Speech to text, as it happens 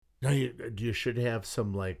Now, you should have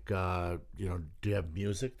some do you have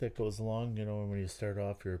music that goes along? When you start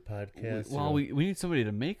off your podcast. We need somebody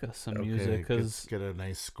to make us some music because get a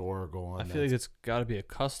nice score going. I feel like it's got to be a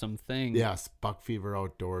custom thing. Yes, Buck Fever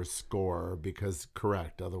Outdoors score because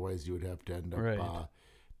correct. Otherwise, you would have to end up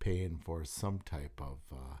paying for some type of.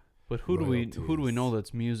 But who do we know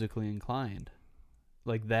that's musically inclined,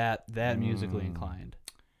 like that musically inclined?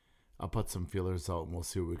 I'll put some feelers out and we'll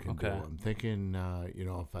see what we can do. I'm thinking,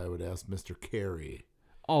 if I would ask Mr. Carey.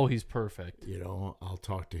 Oh, he's perfect. I'll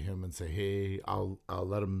talk to him and say, hey, I'll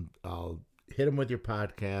hit him with your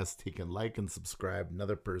podcast. He can like and subscribe.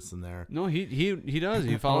 Another person there. No, he does.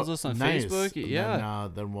 He follows us on Facebook.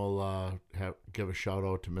 And then we'll give a shout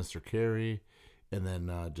out to Mr. Carey, and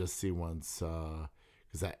then just see once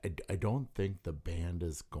because I don't think the band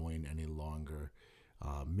is going any longer.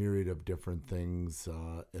 Myriad of different things,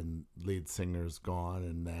 and lead singer's gone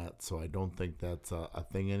and that, so I don't think that's a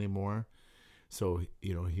thing anymore. So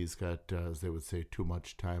he's got, as they would say, too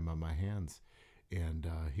much time on my hands, and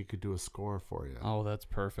he could do a score for you. Oh, that's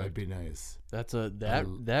perfect. That'd be nice. That's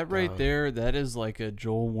that right there. That is like a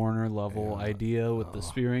Joel Warner level idea with the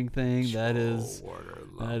spearing thing. He's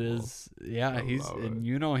and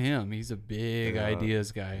you know him. He's a big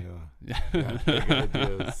ideas guy. Yeah, big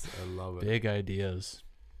ideas. I love it. Big ideas.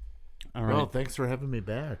 All right. Well, thanks for having me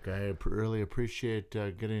back. I really appreciate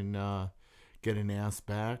getting asked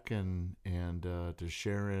back and to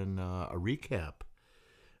share in a recap.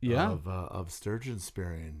 Of sturgeon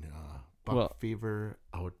spearing, Buck Fever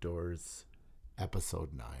Outdoors,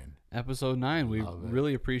 episode 9. Episode 9. We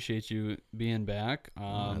really appreciate you being back.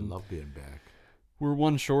 I love being back. We're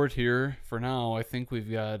one short here for now. I think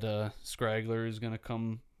we've got Scraggler is going to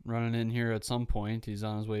come running in here at some point. He's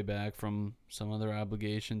on his way back from some other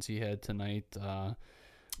obligations he had tonight.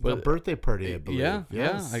 But a birthday party, I believe. Yeah,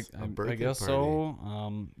 yes, I guess party. So.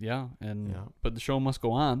 But the show must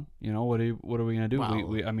go on. What are we gonna do? Well,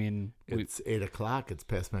 it's 8:00. It's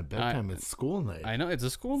past my bedtime. It's school night. I know it's a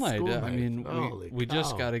school night. I mean, we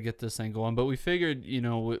just got to get this thing going. But we figured,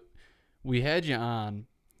 we had you on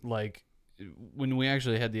like when we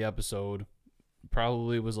actually had the episode.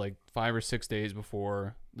 Probably was like 5 or 6 days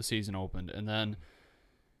before the season opened, and then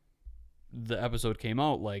the episode came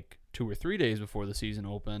out like 2 or 3 days before the season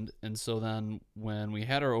opened. And so then when we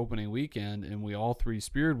had our opening weekend and we all three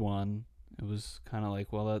speared one, it was kind of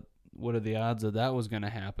like, well, what are the odds that was going to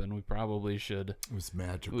happen? We probably should. It was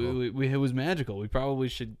magical. It was magical. We probably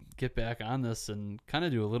should get back on this and kind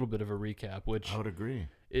of do a little bit of a recap, which I would agree.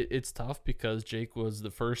 It's tough because Jake was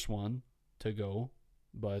the first one to go,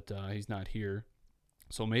 but he's not here.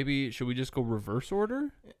 So maybe should we just go reverse order?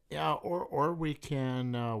 Yeah, or we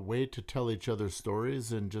can wait to tell each other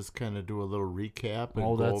stories and just kind of do a little recap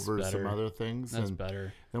and go over better. Some other things. That's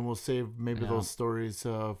better. Then we'll save maybe those stories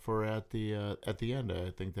for at the end.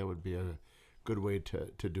 I think that would be a good way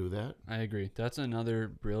to do that. I agree. That's another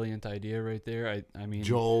brilliant idea right there. I mean,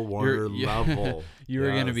 Joel Warner level. You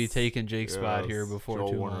were going to be taking Jake's spot here before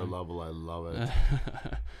Joel too Warner long. level. I love it.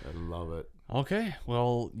 I love it. Okay.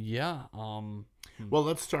 Well, yeah. Well,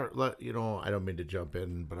 let's start. I don't mean to jump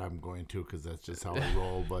in, but I'm going to because that's just how I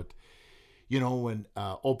roll. But when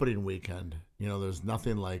opening weekend, there's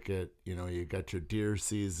nothing like it. You got your deer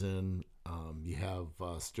season. You have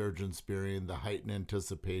sturgeon spearing, the heightened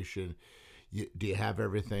anticipation. Do you have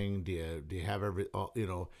everything? Do you have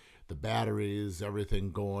the batteries,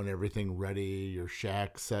 everything going, everything ready? Your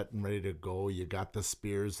shack set and ready to go. You got the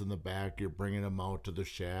spears in the back. You're bringing them out to the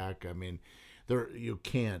shack. I mean.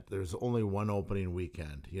 There's only one opening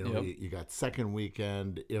weekend. You got second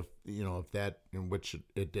weekend if that in which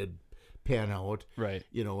it did pan out, right?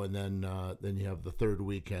 And then you have the third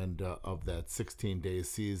weekend of that 16-day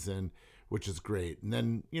season, which is great. And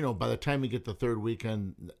then by the time you get the third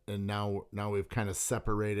weekend, and now we've kind of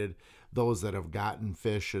separated those that have gotten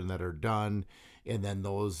fish and that are done, and then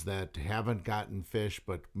those that haven't gotten fish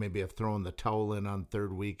but maybe have thrown the towel in on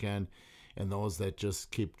third weekend. And those that just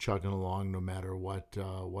keep chugging along no matter what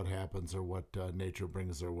happens or what nature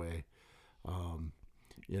brings their way,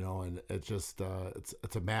 and it's just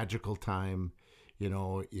it's a magical time.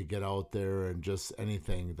 You get out there and just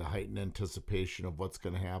anything, the heightened anticipation of what's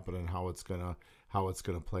going to happen and how it's gonna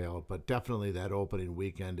play out. But definitely that opening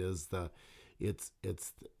weekend is it's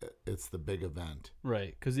the big event,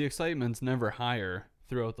 right? Because the excitement's never higher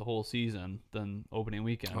throughout the whole season than opening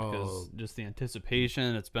weekend because just the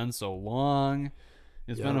anticipation. It's been so long.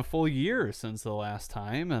 It's been a full year since the last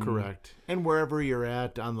time. And correct. And wherever you're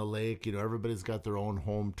at on the lake, everybody's got their own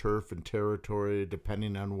home turf and territory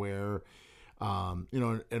depending on where,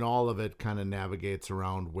 and all of it kind of navigates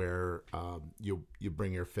around where you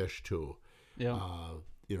bring your fish to. Yeah.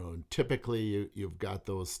 typically you've got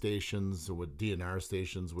those stations with DNR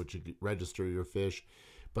stations, which you register your fish,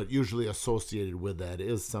 but usually associated with that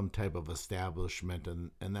is some type of establishment,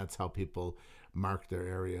 and that's how people mark their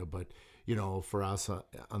area. But for us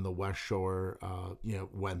on the West Shore,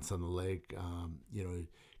 Wentz on the lake,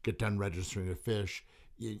 get done registering your fish,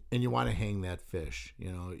 and you want to hang that fish.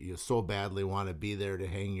 You so badly want to be there to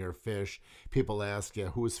hang your fish. People ask,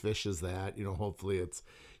 whose fish is that? Hopefully it's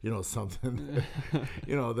something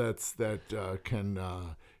that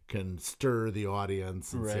can stir the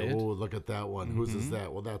audience and say, oh, look at that one. Whose is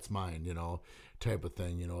that? Well, that's mine, type of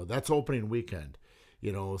thing. That's opening weekend.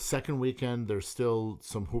 Second weekend, there's still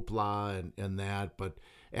some hoopla and that, but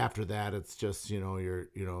after that, it's just,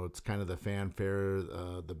 it's kind of the fanfare.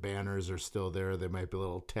 The banners are still there. They might be a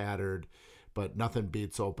little tattered, but nothing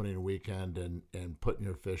beats opening weekend and putting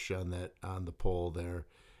your fish on the pole there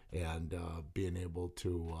and being able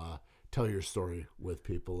to tell your story with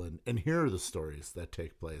people and hear the stories that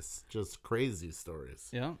take place. Just crazy stories.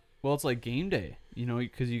 Yeah. Well, it's like game day,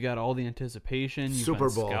 because you got all the anticipation, you've Super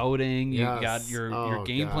been Bowl. Scouting, you got your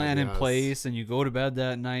game plan in place, and you go to bed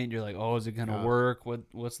that night, and you're like, oh, is it going to work?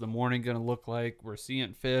 What's the morning going to look like? We're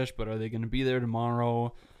seeing fish, but are they going to be there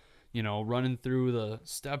tomorrow? Running through the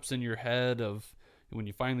steps in your head of when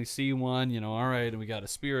you finally see one, all right, and we got a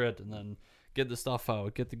spirit, and then get the stuff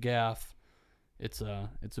out, get the gaff. It's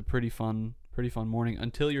a pretty fun morning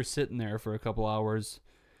until you're sitting there for a couple hours,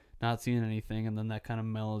 not seeing anything, and then that kind of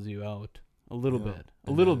mellows you out a little bit.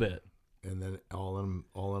 And then all in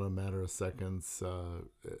a matter of seconds,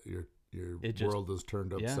 your world is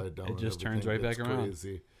turned upside down. It just turns right back around.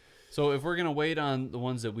 Crazy. So if we're gonna wait on the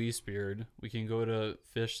ones that we speared, we can go to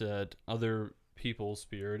fish that other people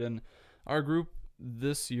speared. And our group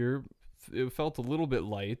this year, it felt a little bit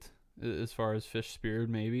light as far as fish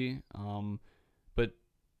speared, maybe. But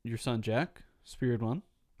your son Jack speared one.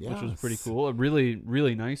 Yes. Which was pretty cool. A really,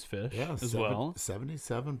 really nice fish as well.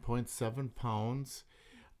 77.7 pounds.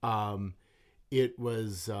 It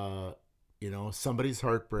was, somebody's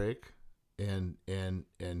heartbreak and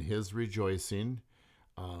his rejoicing.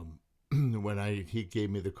 When he gave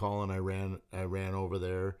me the call and I ran over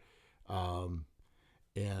there, and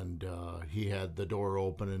he had the door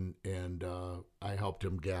open and I helped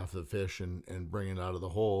him gaff the fish and bring it out of the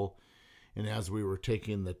hole. And as we were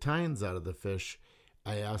taking the tines out of the fish,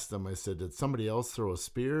 I asked him, I said, did somebody else throw a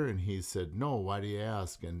spear? And he said, no, why do you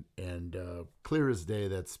ask? And clear as day,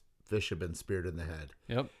 that fish had been speared in the head.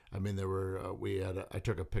 Yep. I mean, there were, I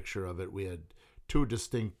took a picture of it. We had two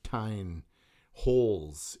distinct tine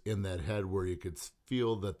holes in that head where you could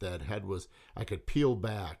feel that head was, I could peel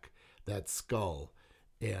back that skull.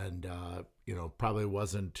 And, probably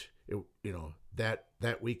wasn't, that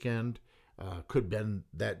weekend. Could have been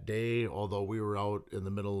that day, although we were out in the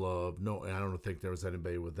middle of I don't think there was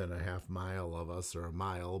anybody within a half mile of us or a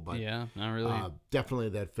mile, but yeah, not really. Definitely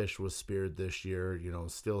that fish was speared this year.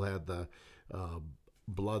 Still had the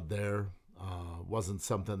blood there. Wasn't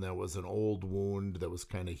something that was an old wound that was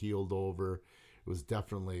kind of healed over. It was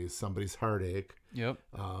definitely somebody's heartache. Yep.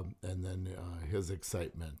 And then his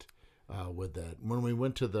excitement with that. When we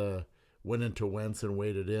went into Wentz and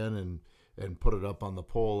waded in and put it up on the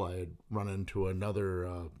pole, I had run into another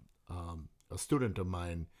a student of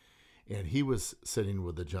mine, and he was sitting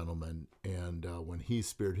with a gentleman, and when he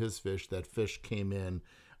speared his fish, that fish came in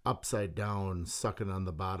upside down, sucking on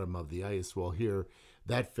the bottom of the ice. Well, here,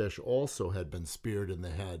 that fish also had been speared in the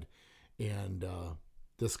head, and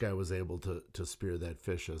this guy was able to spear that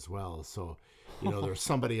fish as well. So, there's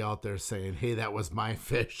somebody out there saying, hey, that was my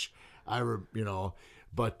fish.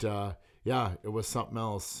 But yeah, it was something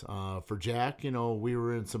else. For Jack, we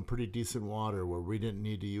were in some pretty decent water where we didn't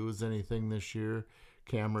need to use anything this year,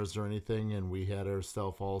 cameras or anything, and we had our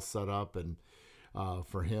stuff all set up. And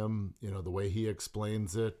for him, the way he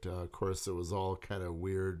explains it, of course, it was all kind of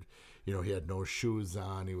weird. He had no shoes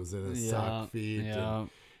on. He was in his sock feet. Yeah. And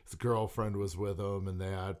his girlfriend was with him and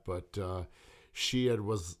that, but she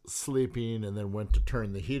was sleeping and then went to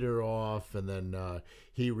turn the heater off, and then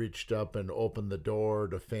he reached up and opened the door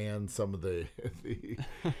to fan some of the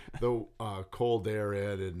cold air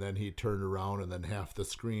in, and then he turned around and then half the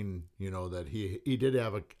screen, that he did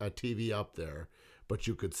have a TV up there, but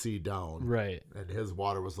you could see down. Right. And his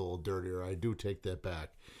water was a little dirtier. I do take that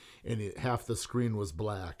back. And half the screen was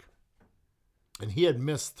black. And he had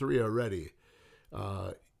missed 3 already.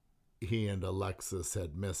 He and Alexis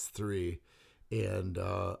had missed 3. And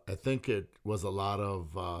I think it was a lot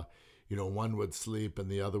of, one would sleep and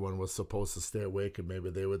the other one was supposed to stay awake, and maybe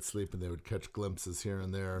they would sleep and they would catch glimpses here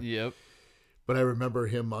and there. Yep. But I remember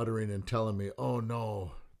him muttering and telling me, oh,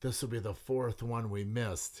 no, this will be the 4th one we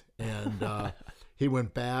missed. And he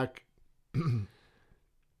went back and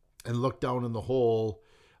looked down in the hole,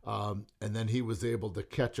 and then he was able to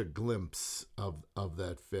catch a glimpse of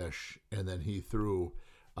that fish, and then he threw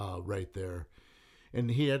right there.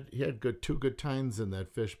 And he had two good tines in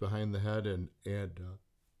that fish behind the head, and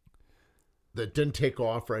that didn't take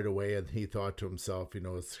off right away. And he thought to himself,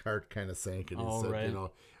 his heart kind of sank, and he said, right.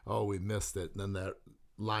 Oh, we missed it. And then that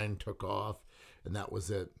line took off, and that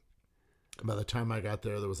was it. By the time I got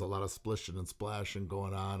there was a lot of splishing and splashing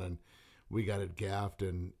going on, and we got it gaffed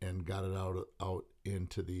and got it out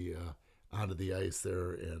into the onto the ice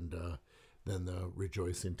there, and then the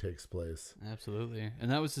rejoicing takes place. Absolutely. And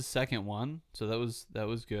that was his second one, so that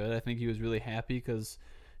was good. I think he was really happy because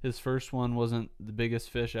his first one wasn't the biggest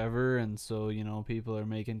fish ever, and so people are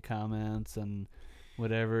making comments and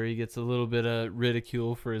whatever. He gets a little bit of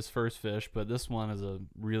ridicule for his first fish, but this one is a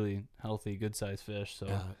really healthy, good-sized fish. So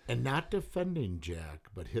and not defending Jack,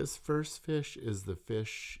 but his first fish is the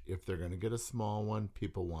fish, if they're going to get a small one,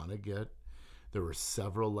 people want to get. There were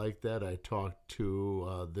several like that I talked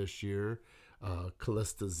to this year.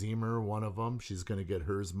 Callista Zemer, one of them. She's going to get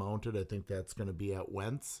hers mounted. I think that's going to be at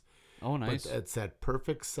Wentz. Oh, nice. But it's that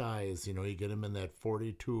perfect size. You get them in that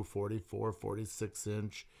 42, 44, 46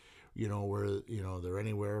 inch, where, they're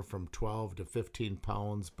anywhere from 12 to 15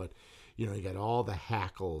 pounds. But, you got all the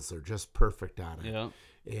hackles. They're just perfect on it. Yeah.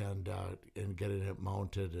 And getting it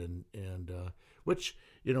mounted and which,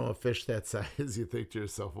 a fish that size, you think to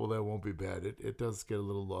yourself, well, that won't be bad. It does get a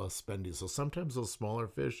little spendy. So sometimes those smaller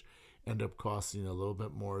fish end up costing a little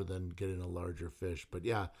bit more than getting a larger fish. But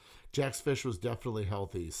yeah, Jack's fish was definitely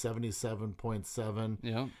healthy.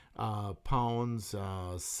 77.7 pounds,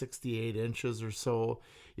 68 inches or so,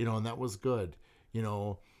 and that was good.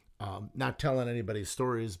 Not telling anybody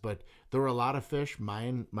stories, but there were a lot of fish,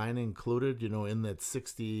 mine included, in that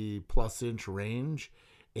 60 plus inch range,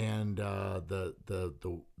 and the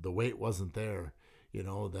weight wasn't there.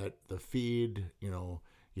 That the feed,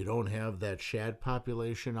 you don't have that shad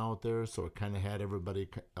population out there, so it kind of had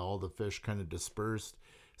all the fish kind of dispersed.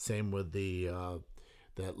 Same with the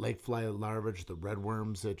that lake fly larvae, the red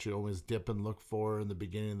worms that you always dip and look for in the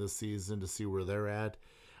beginning of the season to see where they're at.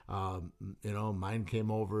 Mine came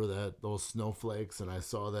over those snowflakes, and I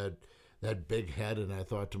saw that big head, and I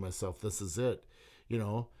thought to myself, this is it,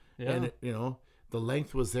 Yeah. And the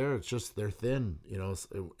length was there. It's just they're thin,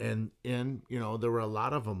 and there were a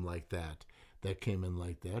lot of them like that came in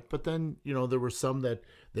like that. But then, there were some that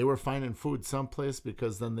they were finding food someplace,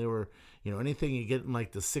 because then they were, anything you get in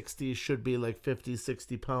like the 60s should be like 50,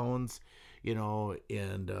 60 pounds,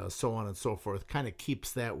 and so on and so forth. Kind of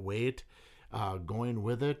keeps that weight going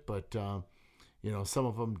with it. But, some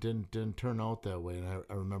of them didn't turn out that way. And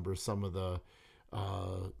I remember some of the,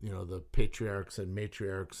 the patriarchs and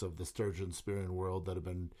matriarchs of the sturgeon spearing world that have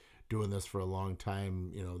been doing this for a long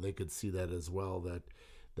time, they could see that as well, that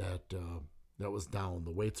was down.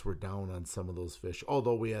 The weights were down on some of those fish,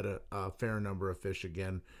 although we had a fair number of fish,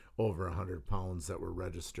 again, over 100 pounds that were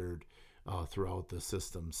registered throughout the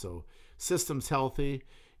system. So system's healthy.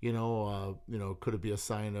 Could it be a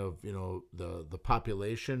sign of, the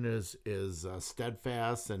population is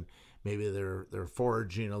steadfast, and maybe they're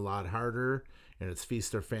foraging a lot harder, and it's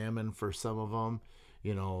feast or famine for some of them,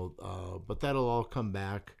 but that'll all come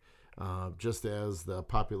back. Just as the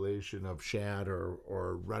population of shad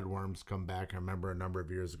or redworms come back. I remember a number of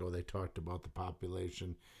years ago they talked about the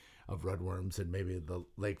population of redworms, and maybe the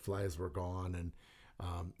lake flies were gone, and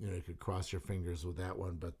you could cross your fingers with that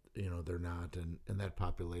one, but they're not, and that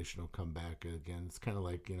population will come back again. It's kind of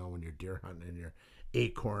like when you're deer hunting and your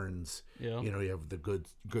acorns. Yeah. You have the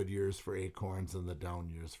good years for acorns and the down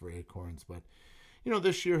years for acorns, but.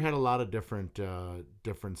 This year had a lot of different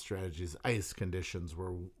strategies. Ice conditions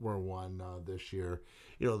were one this year.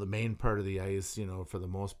 The main part of the ice, for the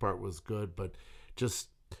most part was good, but just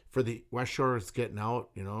for the West Shores getting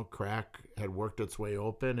out, crack had worked its way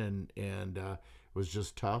open, and it was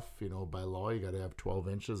just tough. By law, you got to have 12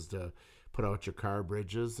 inches to put out your car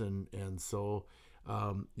bridges, and so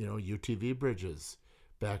UTV bridges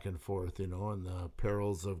back and forth, and the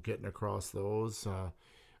perils of getting across those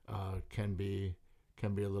can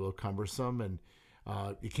be a little cumbersome. And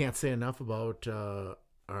you can't say enough about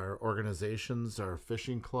our organizations, our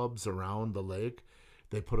fishing clubs around the lake.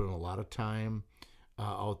 They put in a lot of time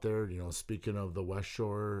out there. Speaking of the West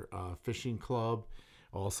Shore Fishing Club,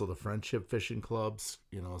 also the Friendship Fishing Clubs,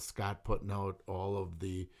 Scott putting out all of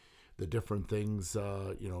the different things,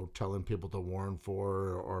 telling people to warn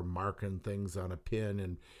for, or marking things on a pin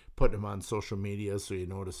and putting them on social media so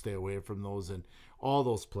to stay away from those. And all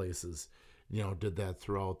those places did that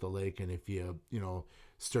throughout the lake. And if you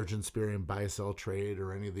Sturgeon Spear and Buy Sell Trade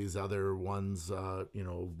or any of these other ones,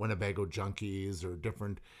 Winnebago Junkies or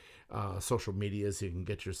different social medias you can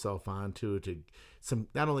get yourself onto to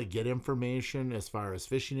not only get information as far as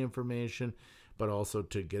fishing information, but also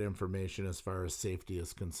to get information as far as safety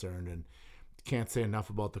is concerned. And can't say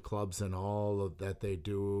enough about the clubs and all of that they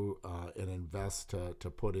do and invest to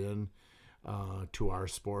put in to our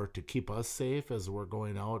sport to keep us safe as we're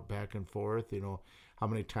going out back and forth. How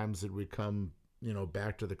many times did we come,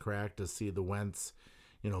 back to the crack to see the Wentz,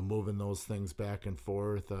 moving those things back and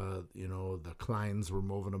forth. The Kleins were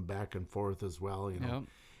moving them back and forth as well, Yep.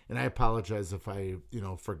 And I apologize if I,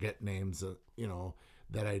 forget names,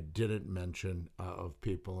 that I didn't mention of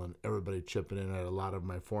people, and everybody chipping in. I had a lot of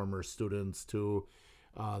my former students too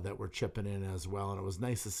that were chipping in as well. And it was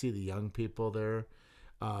nice to see the young people there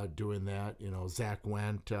doing that. Zach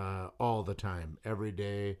went all the time, every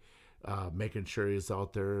day, making sure he's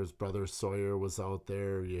out there. His brother Sawyer was out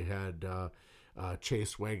there. You had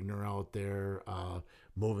Chase Wagner out there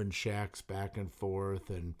moving shacks back and forth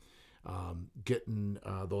and getting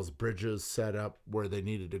those bridges set up where they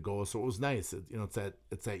needed to go. So it was nice.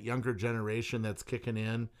 It's that younger generation that's kicking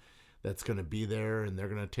in, that's going to be there, and they're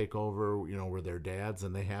going to take over, where their dads,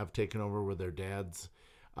 and they have taken over where their dads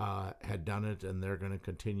had done it, and they're going to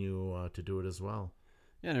continue to do it as well.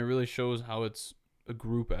 Yeah, and it really shows how it's a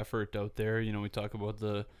group effort out there. We talk about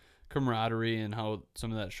the camaraderie and how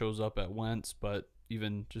some of that shows up at Wentz, but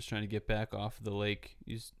even just trying to get back off the lake,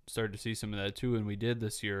 you start to see some of that too. And we did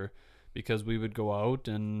this year, because we would go out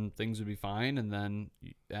and things would be fine, and then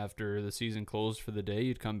after the season closed for the day,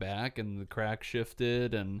 you'd come back and the crack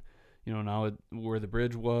shifted, and now where the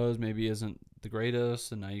bridge was maybe isn't the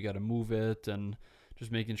greatest, and now you got to move it, and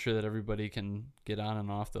just making sure that everybody can get on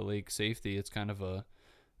and off the lake safety. It's kind of a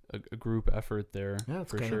group effort there. Yeah,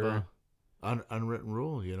 it's for kind sure. of a unwritten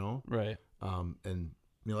rule, Right. And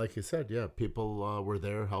like you said, yeah, people were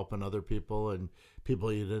there helping other people and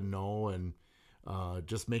people you didn't know, and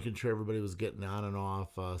just making sure everybody was getting on and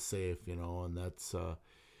off safe, and that's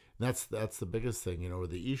the biggest thing,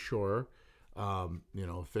 the East Shore,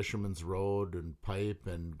 Fisherman's Road and Pipe,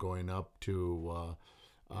 and going up to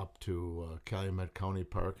Calumet County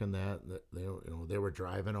Park, and that they were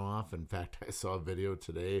driving off. In fact, I saw a video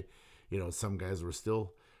today, some guys were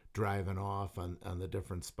still driving off on the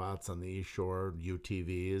different spots on the East Shore,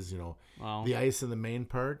 UTVs, Wow. The ice in the main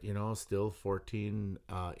part, still 14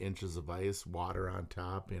 inches of ice, water on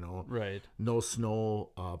top, Right. no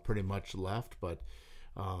snow pretty much left, but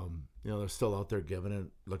they're still out there giving it,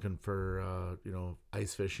 looking for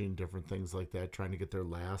ice fishing, different things like that, trying to get their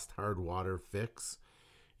last hard water fix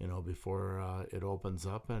before it opens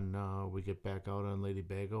up, and we get back out on Lady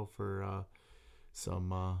Bago for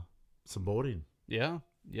some boating. Yeah.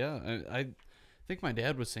 I think my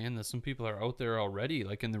dad was saying that some people are out there already,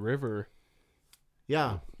 like in the river.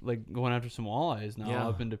 Yeah. Like going after some walleyes now,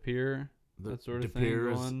 up in De Pere, that sort of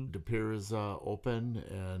thing. De Pere is open,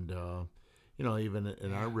 and even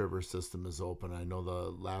in our river system is open. I know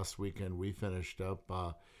the last weekend we finished up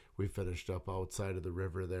outside of the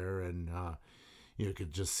river there, and you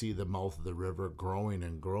could just see the mouth of the river growing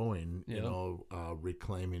and growing,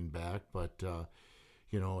 reclaiming back. But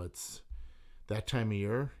it's that time of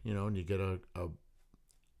year, and you get a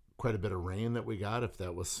quite a bit of rain that we got. If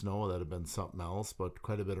that was snow, that'd have been something else, but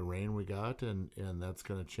quite a bit of rain we got, and that's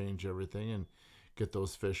going to change everything and get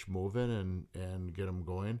those fish moving and get them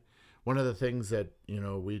going. One of the things that,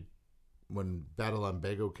 when Battle on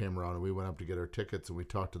Bago came around and we went up to get our tickets, and we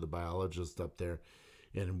talked to the biologist up there,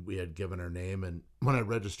 and we had given our name, and when I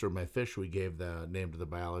registered my fish, we gave the name to the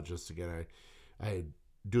biologist again. I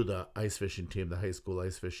do the ice fishing team, the high school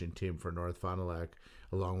ice fishing team for North Fond du Lac,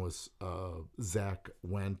 along with Zach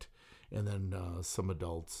Went, and then some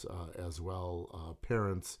adults as well,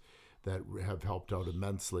 parents that have helped out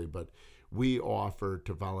immensely. But we offered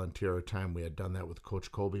to volunteer our time. We had done that with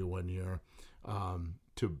Coach Colby one year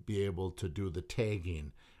to be able to do the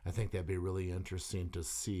tagging. I think that'd be really interesting to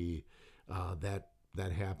see that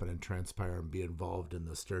happen and transpire and be involved in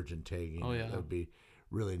the sturgeon tagging. Oh, yeah. That'd be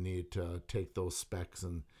really neat to take those specs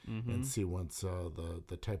and see once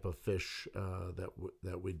the type of fish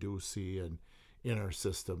that we do see and in our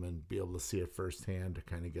system, and be able to see it firsthand to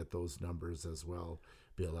kind of get those numbers as well.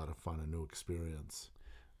 Be a lot of fun, a new experience.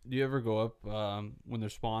 Do you ever go up when they're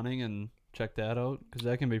spawning and check that out? Because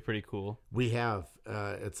that can be pretty cool. We have.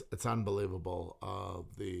 It's unbelievable.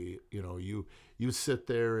 You sit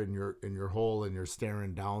there in your hole and you're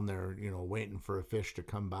staring down there, waiting for a fish to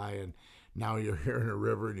come by, and now you're here in a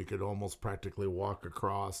river and you could almost practically walk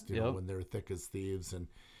across, when they're thick as thieves, and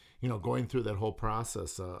going through that whole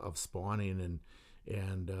process of spawning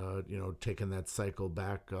and taking that cycle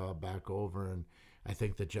back over. And I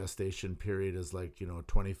think the gestation period is like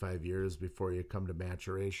 25 years before you come to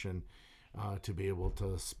maturation to be able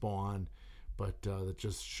to spawn. But that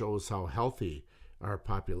just shows how healthy our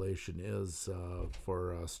population is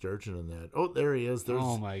for sturgeon and that. Oh, there he is. There's,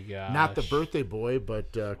 oh my gosh. Not the birthday boy,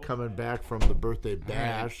 but coming back from the birthday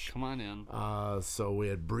bash. Right, come on in. So we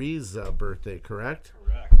had Bree's birthday, correct?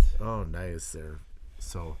 Correct. Oh, nice there.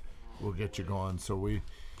 So we'll get you going. So we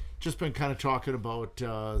just been kind of talking about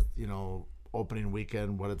opening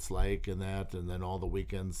weekend, what it's like and that, and then all the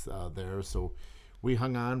weekends there. So we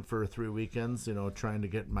hung on for 3 weekends, trying to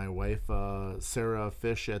get my wife Sarah a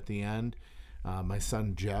fish at the end. My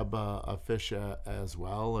son Jeb a fish as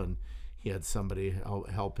well, and he had somebody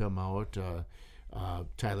help him out.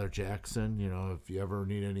 Tyler Jackson, if you ever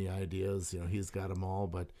need any ideas, he's got them all.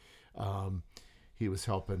 But he was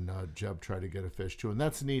helping Jeb try to get a fish too, and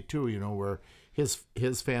that's neat too. Where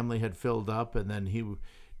his family had filled up, and then he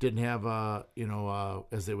didn't have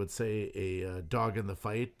as they would say, a dog in the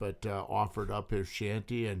fight, but offered up his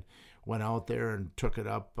shanty and went out there and took it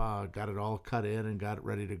up, got it all cut in and got it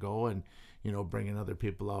ready to go, and bringing other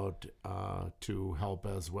people out to help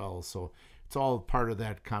as well. So it's all part of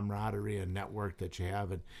that camaraderie and network that you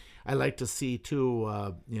have. And I like to see too,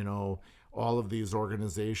 all of these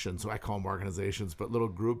organizations, so I call them organizations, but little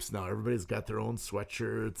groups now, everybody's got their own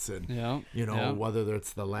sweatshirts and, whether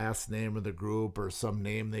it's the last name of the group or some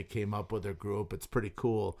name they came up with their group, it's pretty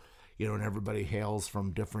cool, and everybody hails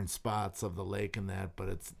from different spots of the lake and that, but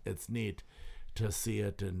it's neat to see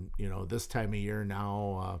it. And, this time of year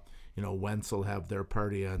now, Wentz will have their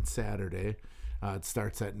party on Saturday. It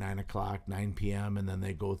starts at 9 p.m. and then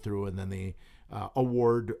they go through and then they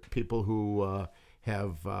award people who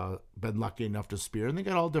have been lucky enough to spear, and they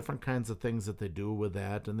got all different kinds of things that they do with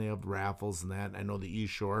that, and they have raffles and that. I know the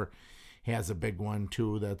East Shore has a big one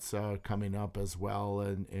too that's coming up as well,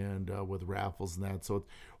 and with raffles and that. So it's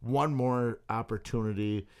one more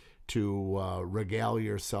opportunity to regale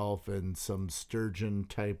yourself in some sturgeon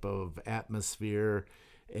type of atmosphere,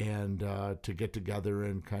 and to get together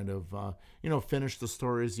and kind of finish the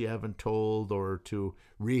stories you haven't told, or to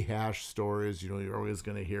rehash stories. You're always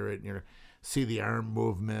going to hear it, and you're see the arm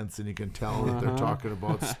movements, and you can tell that they're talking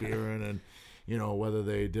about spearing, and whether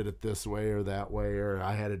they did it this way or that way, or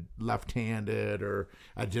I had it left-handed, or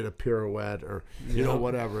I did a pirouette, or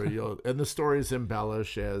whatever. And the stories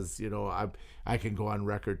embellish, as I can go on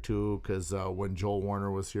record too, because when Joel Warner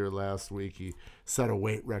was here last week, he set a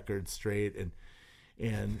weight record straight, and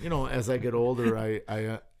as I get older,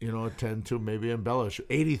 I tend to maybe embellish.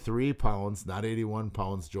 83 pounds, not 81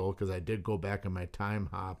 pounds, Joel, because I did go back in my time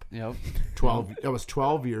hop. Yep. That was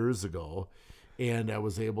 12 years ago, and I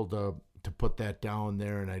was able to put that down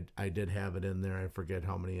there, and I did have it in there. I forget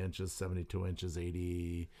how many inches, 72 inches,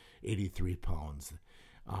 83 pounds.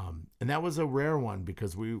 And that was a rare one,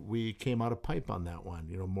 because we came out of pipe on that one,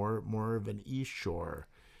 more of an East Shore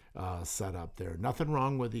set up there. Nothing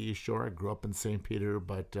wrong with the East Shore. I grew up in St. Peter,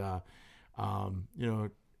 but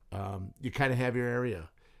you kind of have your area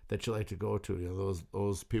that you like to go to.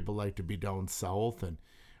 Those people like to be down south, and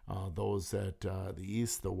those at the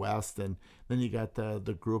east, the west, and then you got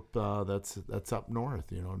the group that's up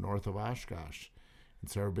north, north of Oshkosh. And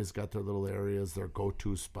so everybody's got their little areas, their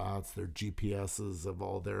go-to spots, their GPSs of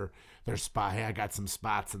all their spot. Hey, I got some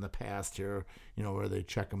spots in the past here, where they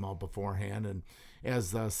check them out beforehand. And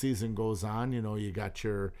as the season goes on, you got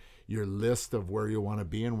your list of where you want to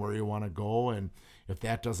be and where you want to go. And if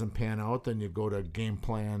that doesn't pan out, then you go to game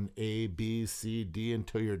plan A, B, C, D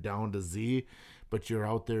until you're down to Z, but you're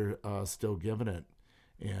out there still giving it.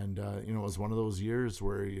 And, it was one of those years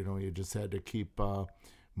where, you just had to keep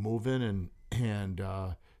moving and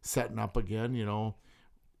setting up again.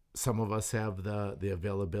 Some of us have the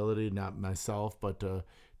availability, not myself, but to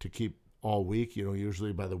keep all week.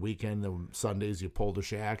 Usually by the weekend, the Sundays, you pull the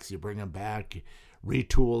shacks, you bring them back, you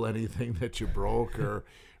retool anything that you broke,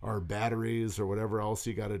 or batteries or whatever else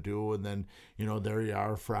you got to do, and then there you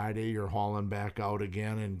are Friday, you're hauling back out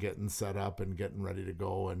again and getting set up and getting ready to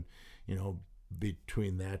go. And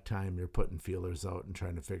between that time, you're putting feelers out and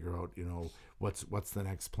trying to figure out what's the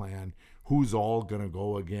next plan, who's all gonna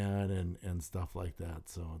go again, and stuff like that.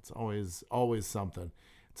 So it's always something.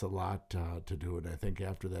 It's a lot to do. And I think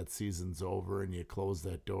after that season's over and you close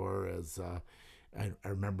that door, as I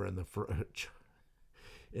remember in the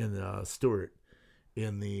Stewart,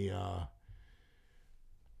 in the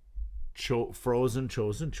Frozen.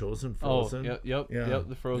 Yep.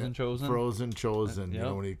 The Frozen Chosen. Frozen Chosen.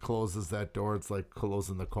 Yep. When he closes that door, it's like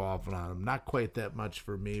closing the coffin on him. Not quite that much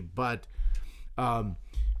for me, but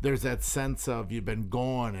there's that sense of you've been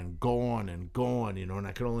going and going and going, and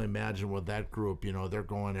I can only imagine with that group, they're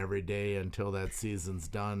going every day until that season's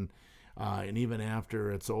done. And even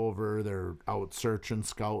after it's over, they're out searching,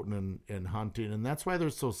 scouting, and hunting. And that's why they're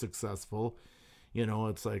so successful.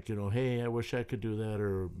 It's like, hey, I wish I could do that,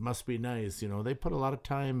 or must be nice. They put a lot of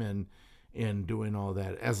time in doing all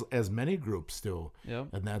that, as many groups do. Yep.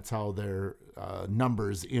 And that's how their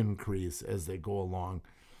numbers increase as they go along.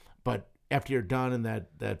 But after you're done and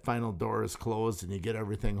that final door is closed and you get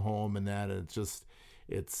everything home and that,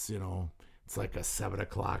 it's like a 7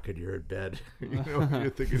 o'clock and you're in bed. You're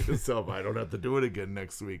thinking to yourself, I don't have to do it again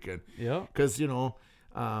next weekend. Yeah. Because,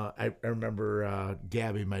 I remember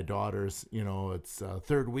Gabby, my daughter's, it's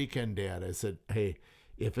third weekend, Dad. I said, hey,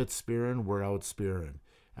 if it's spearing, we're out spearing.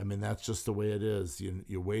 I mean, that's just the way it is.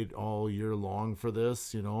 You wait all year long for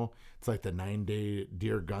this, It's like the 9-day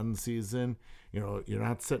deer gun season. You're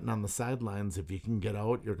not sitting on the sidelines. If you can get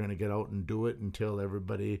out, you're going to get out and do it until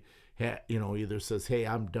everybody, either says, hey,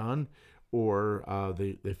 I'm done, or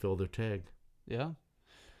they fill their tag. Yeah.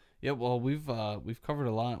 Yeah, well, we've covered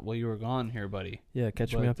a lot while you were gone here, buddy. Yeah,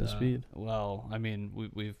 catch me up to speed. Well, I mean,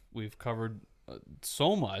 we've covered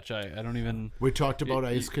so much. I don't even. We talked about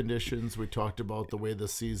ice conditions. We talked about the way the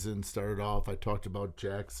season started off. I talked about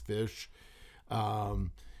Jack's fish.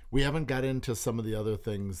 We haven't got into some of the other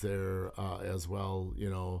things there as well.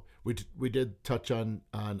 We did touch on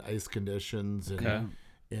ice conditions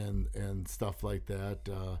and stuff like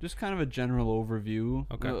that. Just kind of a general overview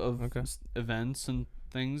of events and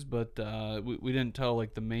things, but we didn't tell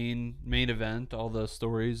like the main event, all the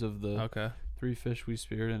stories of the 3 fish we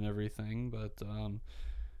speared and everything. But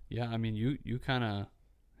yeah, I mean, you kind of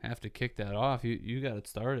have to kick that off. You got it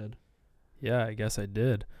started. Yeah, I guess I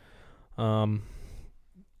did.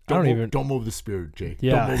 Don't move the spear, Jake.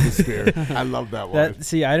 Yeah. Don't move the spear. I love that one.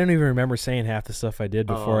 See, I don't even remember saying half the stuff I did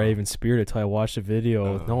before I even speared it till I watched the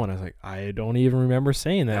video with Noah. I was like, I don't even remember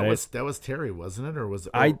saying that. That was Terry, wasn't it? Or was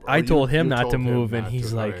it? I told him not to move, and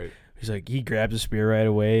he's like, he grabs the spear right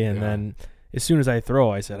away, and then as soon as I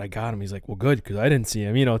throw, I said, I got him. He's like, well, good, because I didn't see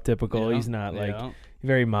him. Typical. He's not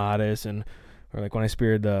very modest, or like when I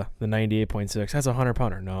speared the 98.6, that's a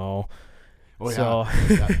 100-pounder. No. Oh, yeah.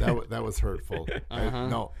 So that was hurtful.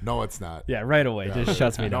 No, it's not. Yeah, right away. Yeah. Just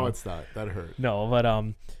shuts me down. No, it's not. That hurt. No,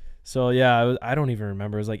 but so yeah, I don't even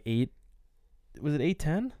remember. It was like 8. Was it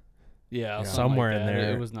 8:10? Yeah, somewhere like in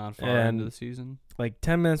there. It was not far into the season. Like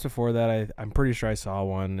 10 minutes before that, I'm pretty sure I saw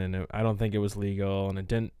one, and I don't think it was legal, and it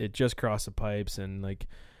didn't. It just crossed the pipes and like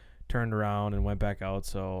turned around and went back out.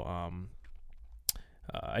 So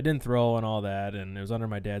I didn't throw and all that, and it was under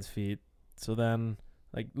my dad's feet. So then,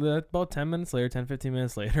 like about 10 minutes later, 10, 15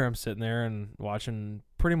 minutes later, I'm sitting there and watching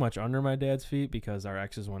pretty much under my dad's feet because our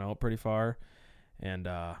X's went out pretty far. And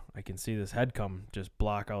I can see this head come just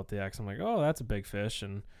block out the X. I'm like, oh, that's a big fish.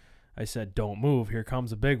 And I said, don't move. Here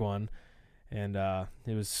comes a big one. And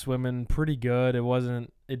it was swimming pretty good.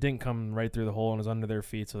 It didn't come right through the hole and it was under their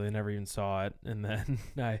feet, so they never even saw it. And then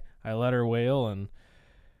I let her wail and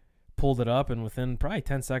pulled it up, and within probably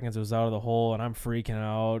 10 seconds it was out of the hole, and I'm freaking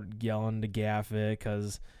out, yelling to gaff it,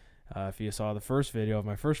 because if you saw the first video of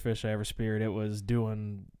my first fish I ever speared, it was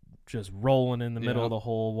just rolling in the middle of the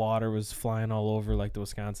hole. Water was flying all over like the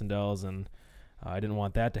Wisconsin Dells, and I didn't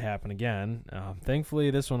want that to happen again. Thankfully,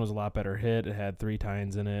 this one was a lot better hit. It had 3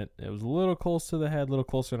 tines in it. It was a little close to the head, a little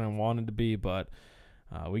closer than I wanted to be, but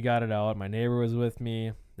we got it out. My neighbor was with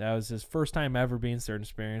me. That was his first time ever being sturgeon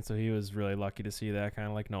spearing, so he was really lucky to see that, kind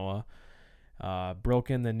of like Noah. Broke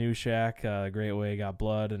in the new shack great way, got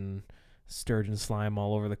blood and sturgeon slime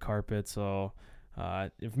all over the carpet, so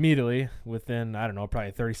immediately within, I don't know,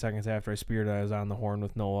 probably 30 seconds after I speared it, I was on the horn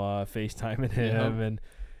with Noah, FaceTiming him, and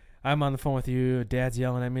I'm on the phone with you. Dad's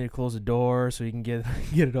yelling at me to close the door so he can get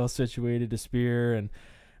it all situated to spear, and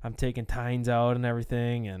I'm taking tines out and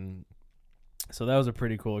everything, and so that was a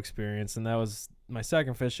pretty cool experience, and that was my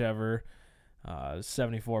second fish ever,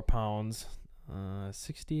 74 pounds,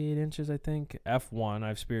 68 inches, I think. F1.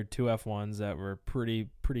 I've speared 2 F1s that were pretty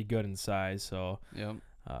good in size. So, yep.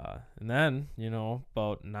 And then,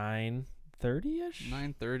 about 9:30ish,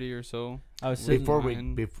 9:30 or so. I was before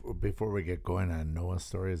we get going on Noah's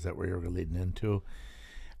story. Is that where you're leading into?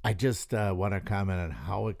 I just want to comment on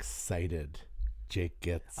how excited Jake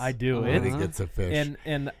gets. I do. When he gets a fish,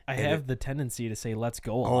 and I have the tendency to say "let's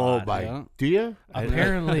go" a lot. Yeah. Do you?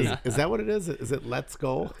 Apparently, is that what it is? Is it "let's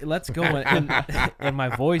go"? Let's go, and my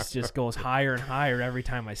voice just goes higher and higher every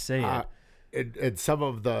time I say it. And some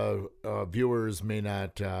of the viewers may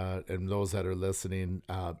not, and those that are listening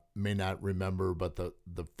may not remember, but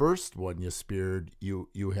the first one you speared,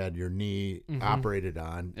 you had your knee operated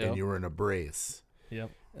on, and you were in a brace.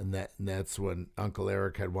 Yep. And that's when Uncle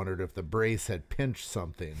Eric had wondered if the brace had pinched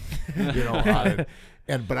something,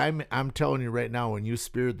 but I'm telling you right now, when you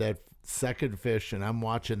speared that second fish and I'm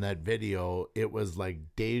watching that video, it was like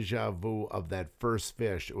deja vu of that first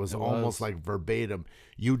fish. It was almost like verbatim,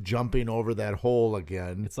 you jumping over that hole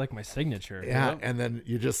again. It's like my signature. Yeah, and then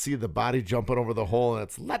you just see the body jumping over the hole, and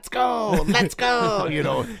it's let's go,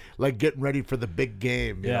 like getting ready for the big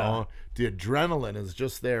game. You know, the adrenaline is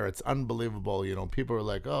just there. It's unbelievable. People are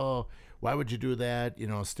like, oh, why would you do that?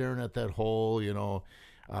 Staring at that hole.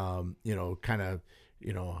 Kind of.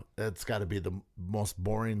 That's got to be the most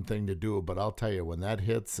boring thing to do. But I'll tell you, when that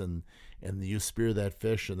hits and you spear that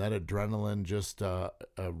fish and that adrenaline just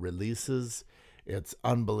releases, it's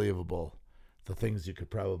unbelievable. The things you could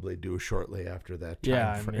probably do shortly after that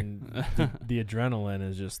time frame. I mean, the adrenaline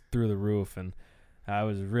is just through the roof, and I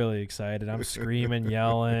was really excited. I'm screaming,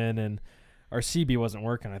 yelling, and our CB wasn't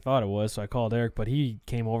working. I thought it was, so I called Eric, but he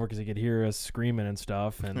came over because he could hear us screaming and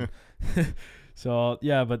stuff. And so,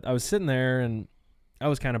 yeah, but I was sitting there, and I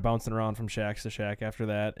was kind of bouncing around from shack to shack after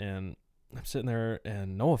that, and I'm sitting there,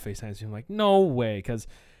 and Noah FaceTimes me. I'm like, no way, because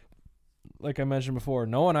like I mentioned before,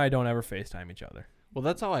 Noah and I don't ever FaceTime each other. Well,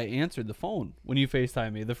 that's how I answered the phone when you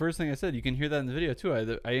FaceTime me. The first thing I said, you can hear that in the video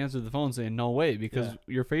too. I answered the phone saying, no way, because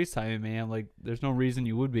you're FaceTiming me. I'm like, there's no reason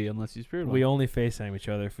you would be unless you speared one. We only FaceTime each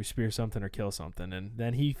other if we spear something or kill something, and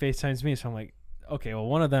then he FaceTimes me, so I'm like, okay, well,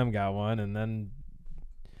 one of them got one, and then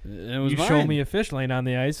you show me a fish laying on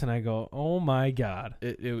the ice, and I go, "Oh my god!"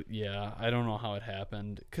 Yeah, I don't know how it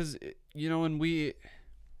happened, because and we've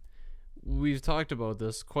talked about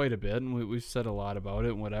this quite a bit, and we've said a lot about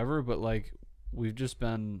it and whatever, but like we've just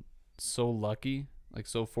been so lucky, like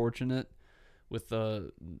so fortunate with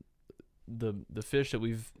the fish that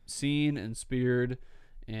we've seen and speared,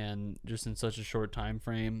 and just in such a short time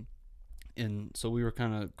frame, and so we were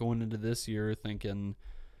kind of going into this year thinking,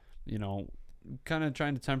 kind of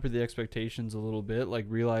trying to temper the expectations a little bit, like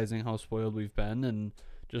realizing how spoiled we've been, and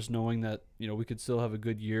just knowing that we could still have a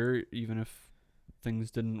good year even if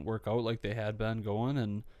things didn't work out like they had been going.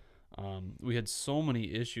 And we had so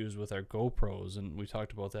many issues with our GoPros, and we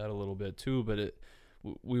talked about that a little bit too, but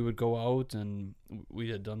we would go out, and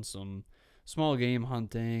we had done some small game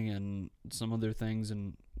hunting and some other things,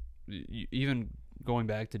 and even going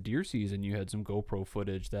back to deer season, you had some GoPro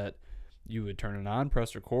footage that you would turn it on,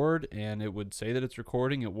 press record, and it would say that it's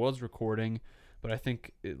recording. It was recording, but I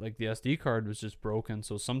think the SD card was just broken.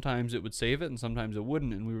 So sometimes it would save it and sometimes it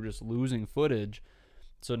wouldn't, and we were just losing footage.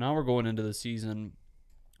 So now we're going into the season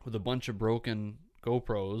with a bunch of broken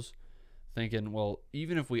GoPros, thinking, well,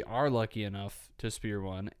 even if we are lucky enough to spear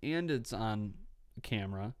one and it's on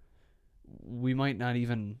camera, we might not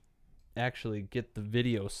even actually get the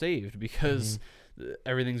video saved because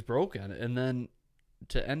everything's broken. And then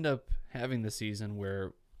to end up having the season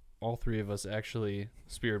where all three of us actually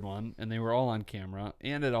speared one, and they were all on camera,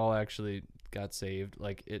 and it all actually got saved,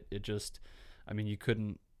 like it just, I mean, you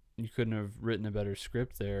couldn't have written a better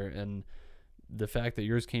script there. And the fact that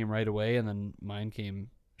yours came right away and then mine came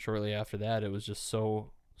shortly after that, it was just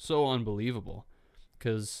so unbelievable,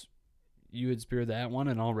 because you had speared that one,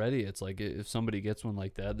 and already it's like, if somebody gets one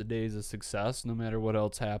like that, the day is a success no matter what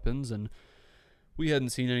else happens. And we hadn't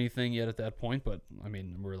seen anything yet at that point, but I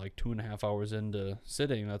mean, we're like 2.5 hours into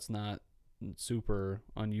sitting. That's not super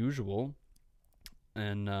unusual.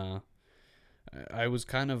 And I was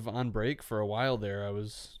kind of on break for a while there. I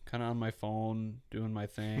was kind of on my phone doing my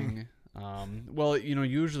thing. Well,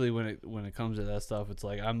 usually when it comes to that stuff, it's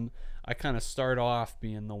like I kind of start off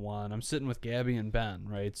being the one. I'm sitting with Gabby and Ben,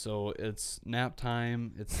 right? So it's nap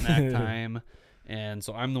time, it's snack time. And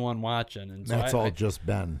so I'm the one watching, and so that's all just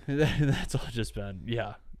Ben. That's all just Ben.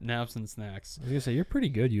 Yeah, naps and snacks. I was gonna say, you're pretty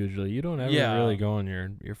good usually. You don't ever really go on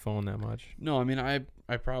your phone that much. No, I mean,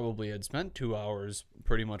 I probably had spent 2 hours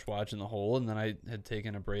pretty much watching the hole, and then I had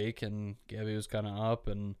taken a break, and Gabby was kind of up,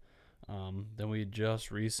 and then we just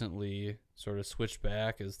recently sort of switched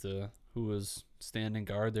back as to who was standing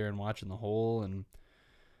guard there and watching the hole. And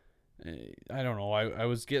I don't know, I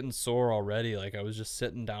was getting sore already. Like, I was just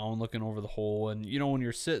sitting down looking over the hole, and when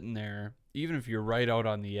you're sitting there, even if you're right out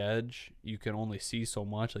on the edge, you can only see so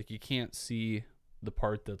much. Like, you can't see the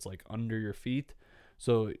part that's like under your feet,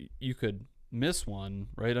 so you could miss one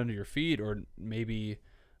right under your feet, or maybe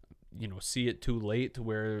see it too late to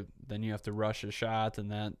where then you have to rush a shot, and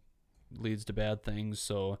that leads to bad things.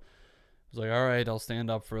 So I was like, all right, I'll stand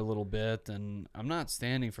up for a little bit, and I'm not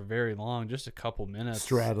standing for very long, just a couple minutes.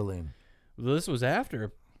 Straddling. This was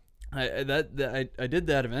after. I did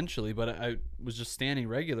that eventually, but I was just standing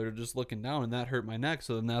regular, just looking down, and that hurt my neck.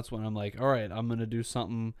 So then that's when I'm like, all right, I'm gonna do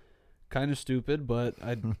something kind of stupid, but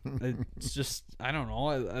it's just, I don't know.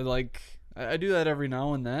 I do that every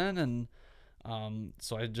now and then, and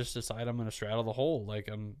so I just decide I'm gonna straddle the hole. Like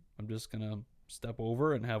I'm just gonna step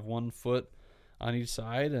over and have one foot on each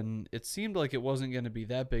side, and it seemed like it wasn't gonna be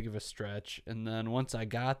that big of a stretch. And then once I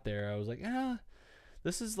got there, I was like,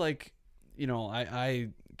 this is like, I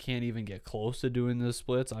can't even get close to doing the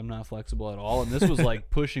splits. I'm not flexible at all, and this was like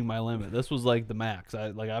pushing my limit. This was like the max.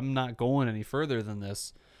 I'm not going any further than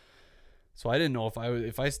this. So I didn't know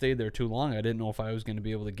if I stayed there too long, I didn't know if I was going to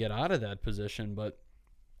be able to get out of that position. But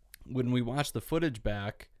when we watched the footage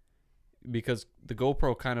back, because the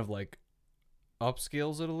GoPro kind of like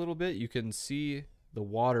upscales it a little bit, you can see the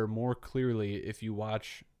water more clearly if you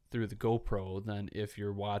watch through the GoPro than if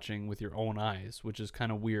you're watching with your own eyes, which is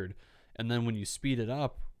kind of weird. And then when you speed it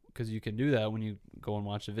up, because you can do that when you go and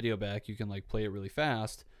watch the video back, you can like play it really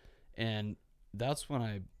fast. And that's when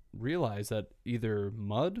I realized that either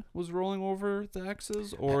mud was rolling over the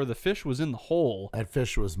X's or the fish was in the hole. That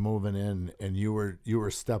fish was moving in, and you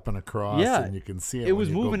were stepping across, and you can see it. It was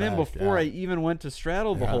moving in before I even went to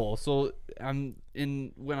straddle the hole. So when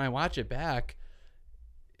I watch it back,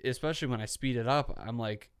 especially when I speed it up, I'm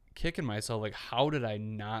like kicking myself, like, how did I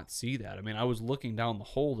not see that? I mean, I was looking down the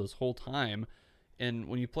hole this whole time, and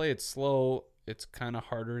when you play it slow, it's kind of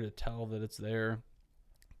harder to tell that it's there.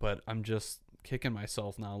 But I'm just kicking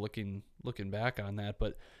myself now looking back on that.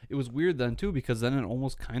 But it was weird then too, because then it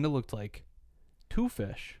almost kind of looked like two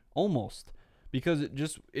fish, almost, because it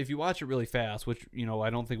just, if you watch it really fast, which I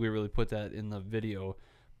don't think we really put that in the video,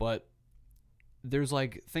 but there's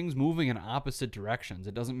like things moving in opposite directions.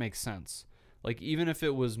 It doesn't make sense. Like, even if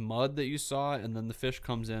it was mud that you saw and then the fish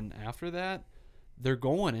comes in after that, they're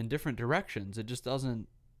going in different directions. It just doesn't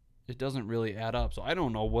really add up. So I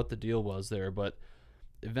don't know what the deal was there, but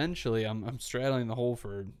eventually I'm straddling the hole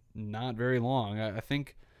for not very long. I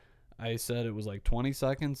think I said it was like 20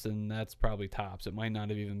 seconds, and that's probably tops. It might not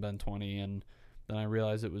have even been 20, and then I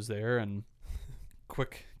realized it was there, and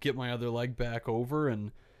quick get my other leg back over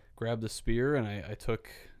and grab the spear, and I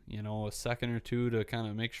took a second or two to kind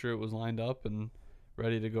of make sure it was lined up and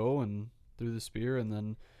ready to go, and threw the spear. And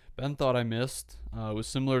then Ben thought I missed. It was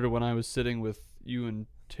similar to when I was sitting with you and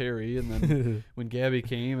Terry, and then when Gabby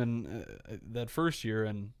came, and that first year,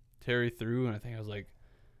 and Terry threw, and I think I was like,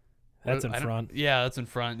 that's in front. Yeah, that's in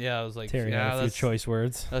front. Yeah, I was like, Terry had a few choice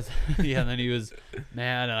words. Yeah, and then he was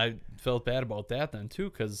mad, and I felt bad about that then too,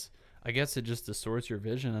 because I guess it just distorts your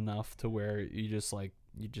vision enough to where you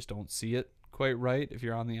just don't see it quite right if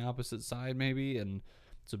you're on the opposite side maybe. And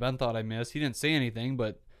so Ben thought I missed. He didn't say anything,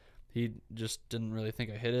 but he just didn't really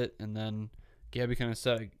think I hit it. And then Gabby kind of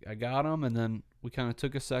said I got him, and then we kind of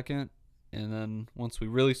took a second, and then once we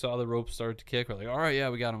really saw the rope start to kick, we're like, all right, yeah,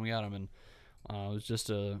 we got him. And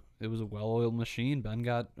it was a well-oiled machine. Ben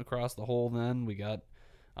got across the hole. Then we got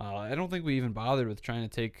I don't think we even bothered with trying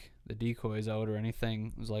to take the decoys out or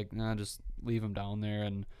anything. It was like, nah, just leave them down there.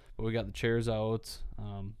 But we got the chairs out.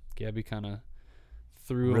 Gabby kind of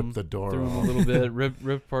ripped the door threw him a little bit,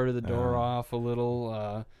 ripped part of the door off a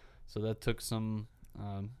little. So that took some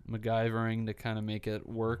MacGyvering to kind of make it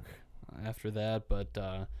work after that. But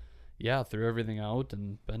threw everything out,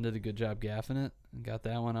 and Ben did a good job gaffing it and got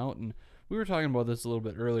that one out. And we were talking about this a little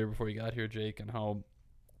bit earlier before you got here, Jake, and how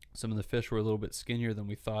some of the fish were a little bit skinnier than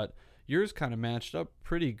we thought. Yours kind of matched up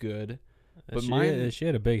pretty good, but she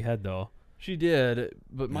had a big head though. She did,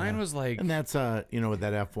 but mine was like... And that's, with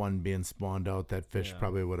that F1 being spawned out, that fish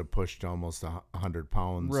probably would have pushed almost 100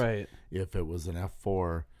 pounds. Right. If it was an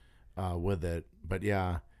F4 with it. But,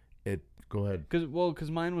 yeah, go ahead. Because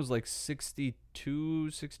mine was like 62,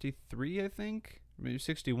 63, I think. Maybe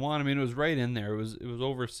 61. I mean, it was right in there. It was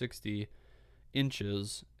over 60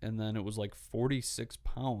 inches, and then it was like 46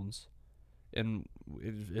 pounds. And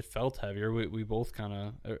it felt heavier. We both kind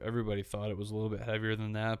of... Everybody thought it was a little bit heavier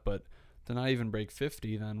than that, but... to not even break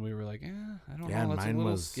 50, then we were like, I don't know, that's a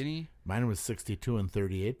little skinny. Mine was 62 and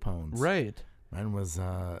 38 pounds. Right. Mine was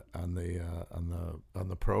on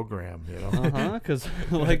the program, because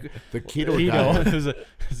like the keto diet. it was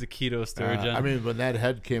a keto sturgeon. I mean, when that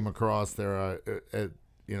head came across there,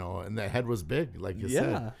 and the head was big, like you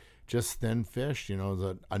said, just thin fish.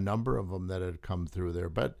 A number of them that had come through there,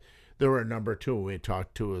 but there were a number too. We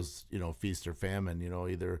talked to as feast or famine.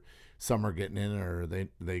 Either some are getting in, or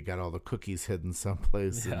they got all the cookies hidden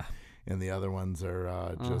someplace, and the other ones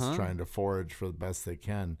are just trying to forage for the best they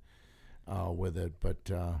can with it. But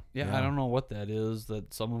I don't know what that is.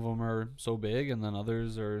 That some of them are so big, and then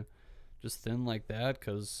others are just thin like that.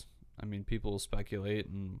 Because I mean, people speculate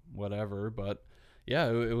and whatever, but yeah,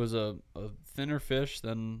 it was a thinner fish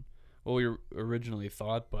than what we originally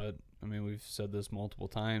thought. But I mean, we've said this multiple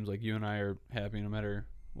times. Like, you and I are happy no matter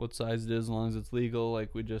what size it is, as long as it's legal. Like,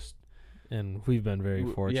 and we've been very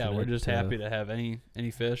fortunate. Yeah, we're just happy to have any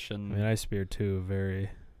fish. And I mean, I speared 2 very,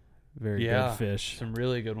 very good fish. Some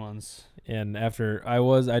really good ones. And after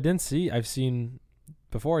I've seen,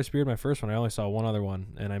 before I speared my first one, I only saw one other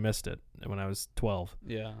one, and I missed it when I was 12.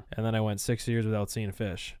 Yeah. And then I went 6 years without seeing a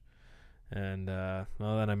fish. And,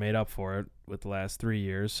 then I made up for it with the last 3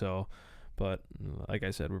 years. So, but like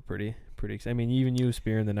I said, we're pretty excited. I mean, even you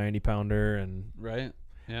spearing the 90-pounder and. Right.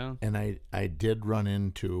 Yeah. And I did run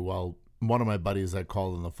into, one of my buddies, I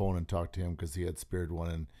called on the phone and talked to him because he had speared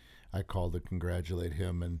one, and I called to congratulate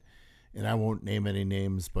him. And I won't name any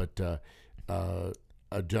names, but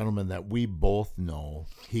a gentleman that we both know,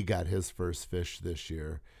 he got his first fish this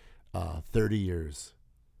year. 30 years.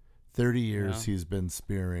 30 years he's been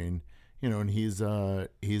spearing, and he's an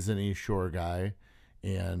East Shore guy,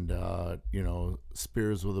 and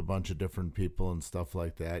spears with a bunch of different people and stuff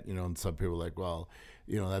like that. And some people are like, well,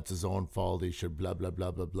 that's his own fault. He should blah blah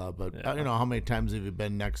blah blah blah. But how many times have you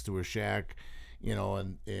been next to a shack,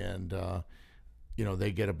 and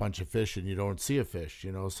they get a bunch of fish and you don't see a fish.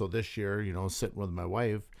 So this year, sitting with my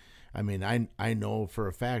wife, I mean, I know for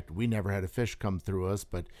a fact we never had a fish come through us,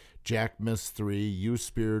 but Jack missed 3. You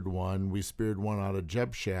speared 1. We speared 1 out of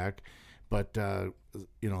Jeb's shack, but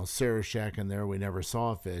Sarah's shack in there, we never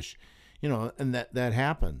saw a fish. And that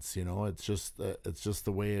happens. It's just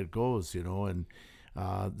the way it goes. And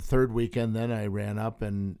the third weekend, then I ran up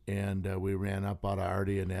and we ran up out of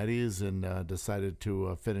Artie and Eddie's and decided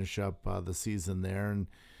to finish up the season there and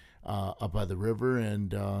up by the river,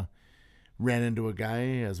 and ran into a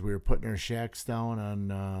guy as we were putting our shacks down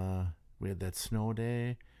on we had that snow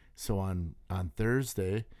day, so on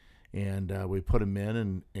Thursday, and we put him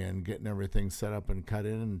in and getting everything set up and cut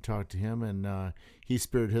in and talked to him, and he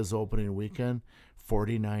speared his opening weekend.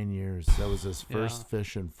 49 years. That was his first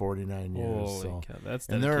fish in 49 years. Holy so God, that's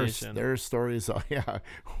dedication. And there are stories.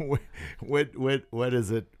 What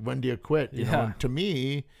is it? When do you quit? You know, and to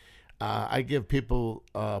me, I give people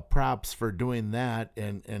props for doing that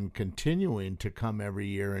and continuing to come every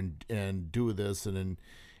year and do this and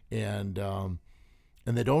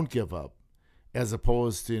they don't give up, as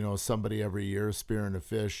opposed to somebody every year spearing a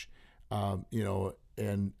fish,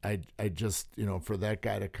 And I just, for that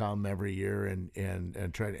guy to come every year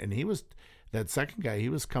and try, and he was, that second guy, he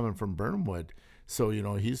was coming from Burnhamwood. So,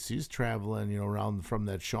 he's traveling, around from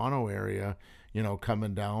that Shawano area,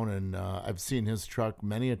 coming down, and I've seen his truck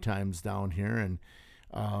many a times down here, and,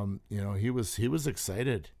 he was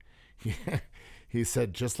excited. He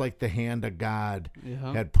said, just like the hand of God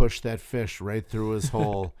had pushed that fish right through his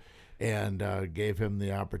hole and gave him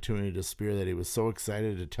the opportunity to spear that. He was so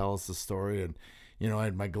excited to tell us the story. And, I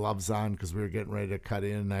had my gloves on because we were getting ready to cut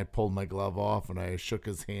in, and I pulled my glove off and I shook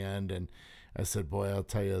his hand and I said, boy, I'll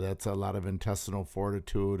tell you, that's a lot of intestinal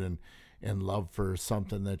fortitude and love for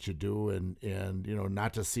something that you do. And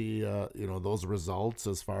not to see, those results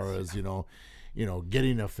as far as,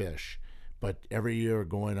 getting a fish, but every year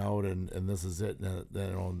going out and this is it.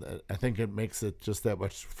 And, I think it makes it just that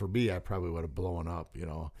much. For me, I probably would have blown up,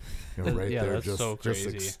 right there, that's so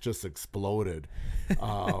crazy. just exploded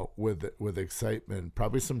with excitement,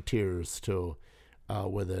 probably some tears too,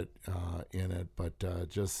 with it in it, but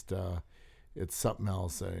it's something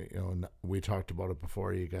else. We talked about it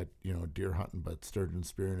before. You got deer hunting, but sturgeon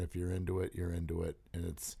spearing, if you're into it, you're into it,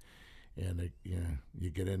 and you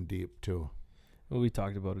get in deep too. Well, we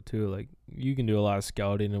talked about it too. Like, you can do a lot of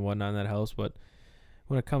scouting and whatnot in that house, but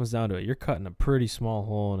when it comes down to it, you're cutting a pretty small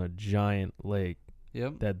hole in a giant lake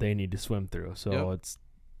that they need to swim through. So it's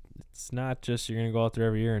not just you're gonna go out there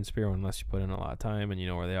every year and spear one unless you put in a lot of time and you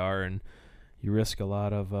know where they are, and you risk a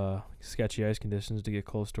lot of sketchy ice conditions to get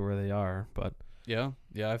close to where they are. But yeah,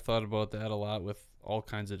 I've thought about that a lot with all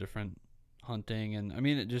kinds of different hunting, and I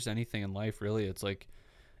mean, just anything in life really. It's like,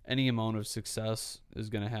 any amount of success is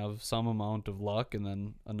going to have some amount of luck and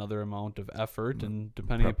then another amount of effort, and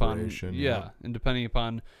depending upon and depending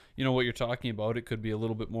upon what you're talking about, it could be a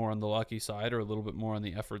little bit more on the lucky side or a little bit more on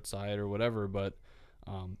the effort side or whatever. But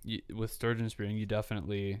with sturgeon spearing, you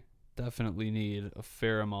definitely need a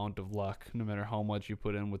fair amount of luck, no matter how much you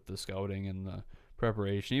put in with the scouting and the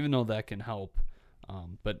preparation, even though that can help.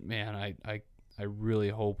 But man, I really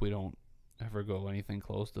hope we don't ever go anything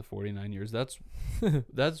close to 49 years. That's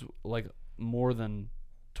like more than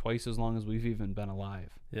twice as long as we've even been alive.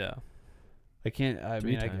 Yeah. I can't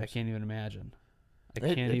even imagine. I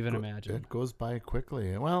can't even imagine. It goes by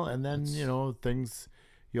quickly. Well, and then, things,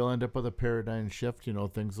 you'll end up with a paradigm shift.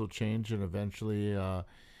 Things will change, and eventually,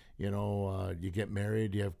 you get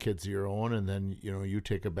married, you have kids of your own, and then, you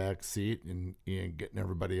take a back seat and getting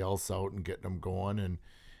everybody else out and getting them going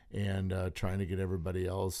and trying to get everybody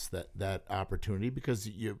else that opportunity, because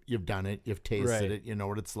you've done it, you've tasted it, you know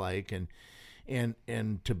what it's like, and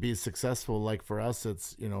to be successful, like for us,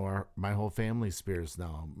 it's my whole family spears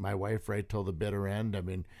now. My wife right till the bitter end. I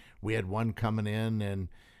mean, we had one coming in and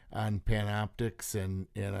on Panoptics, and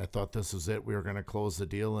I thought this was it. We were going to close the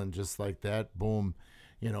deal, and just like that, boom,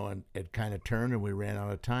 and it kind of turned, and we ran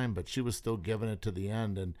out of time. But she was still giving it to the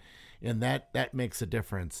end, and that makes a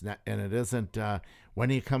difference. And it isn't when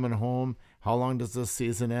are you coming home? How long does this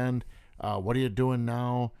season end? What are you doing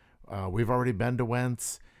now? We've already been to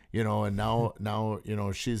Wentz. And now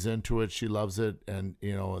she's into it. She loves it. And,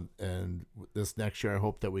 and this next year, I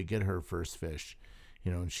hope that we get her first fish,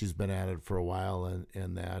 and she's been at it for a while and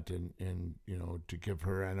to give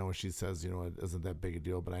her, I know she says, it isn't that big a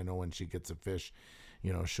deal, but I know when she gets a fish,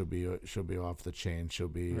 she'll be off the chain. She'll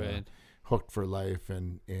be hooked for life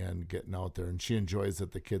and getting out there, and she enjoys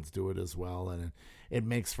it. The kids do it as well. And it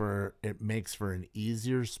makes for an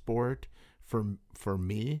easier sport for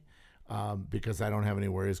me. Because I don't have any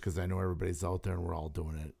worries, because I know everybody's out there and we're all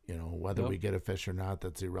doing it. Whether we get a fish or not,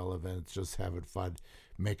 that's irrelevant. It's just having fun,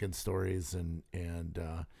 making stories, and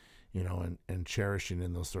cherishing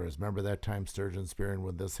in those stories. Remember that time sturgeon spearing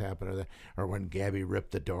when this happened, or when Gabby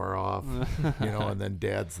ripped the door off, and then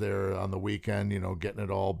Dad's there on the weekend, getting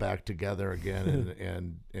it all back together again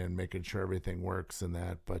and making sure everything works and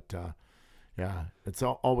that. But yeah, it's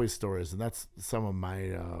always stories, and that's some of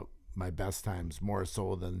my best times, more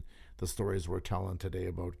so than the stories we're telling today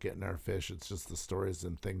about getting our fish. It's just the stories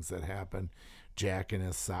and things that happen. Jack in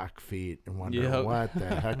his sock feet and wonder what the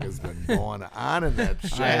heck has been going on in that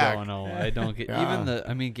shack. I don't know. I don't get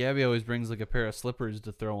even Gabby always brings like a pair of slippers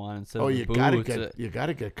to throw on instead of the boots. You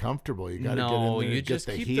gotta get comfortable. You gotta get in there, you just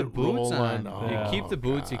get the keep heat the boots rolling. on. You keep the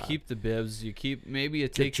boots. God. You keep the bibs. You keep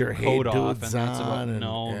take your coat off, and that's about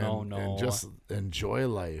no. And just enjoy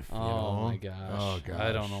life. My gosh. Oh gosh.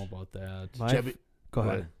 I don't know about that. Go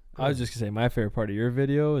ahead. I was just gonna say my favorite part of your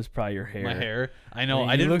video is probably your hair. My hair. I know.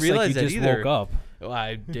 I didn't realize that either. You just woke up. Well,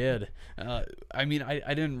 I did. I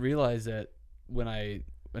didn't realize that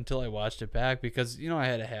until I watched it back, because I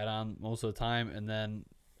had a hat on most of the time, and then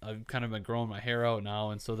I've kind of been growing my hair out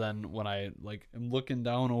now, and so then when I am looking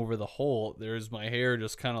down over the hole, there's my hair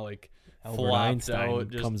just kind of like Albert Einstein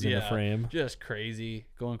comes into frame. Just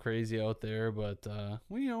going crazy out there. But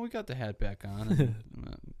we got the hat back on. And,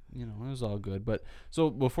 it was all good. But so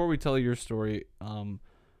before we tell your story,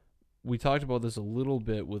 we talked about this a little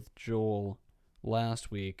bit with Joel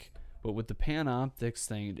last week, but with the Panoptics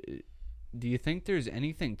thing, do you think there's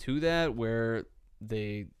anything to that where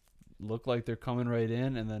they look like they're coming right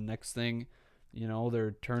in, and then next thing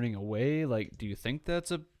they're turning away? Like, do you think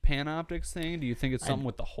that's a Panoptics thing? Do you think it's something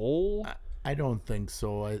with the hole? I don't think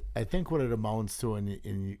so. I think what it amounts to,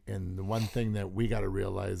 and the one thing that we got to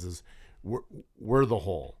realize is we're the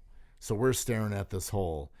hole. So we're staring at this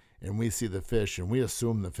hole, and we see the fish, and we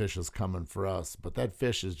assume the fish is coming for us, but that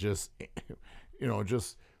fish is just,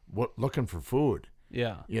 looking for food.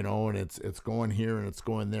 Yeah. And it's going here and it's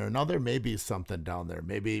going there. Now there may be something down there.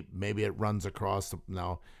 Maybe it runs across.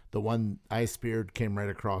 Now the one I speared came right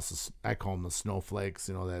across. I call them the snowflakes.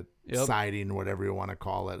 That siding, whatever you want to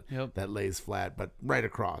call it, that lays flat, but right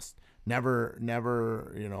across. Never,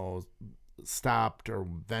 stopped or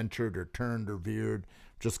ventured or turned or veered.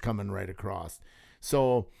 Just coming right across.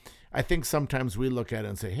 So I think sometimes we look at it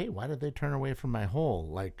and say, hey, why did they turn away from my hole?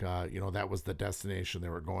 Like, that was the destination they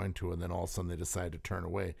were going to, and then all of a sudden they decide to turn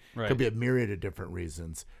away. Right. Could be a myriad of different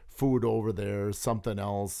reasons. Food over there, something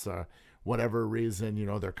else, whatever reason,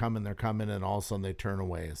 they're coming, and all of a sudden they turn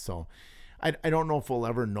away. So I don't know if we'll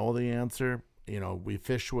ever know the answer. We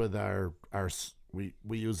fish with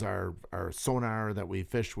we use our sonar that we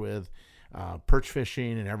fish with. Perch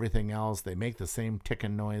fishing and everything else, they make the same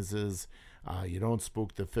ticking noises. You don't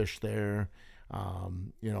spook the fish there.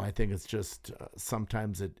 I think it's just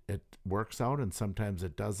sometimes it works out and sometimes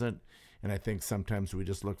it doesn't. And I think sometimes we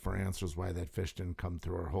just look for answers why that fish didn't come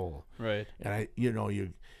through our hole. Right. And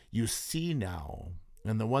you see now,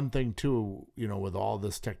 and the one thing too, with all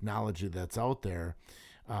this technology that's out there,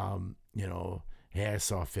 hey, I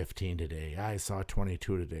saw 15 today. I saw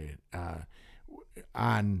 22 today.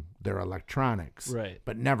 On their electronics, right,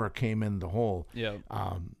 but never came in the hole. Yeah.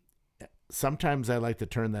 Sometimes I like to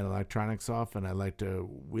turn that electronics off, and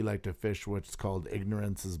we like to fish what's called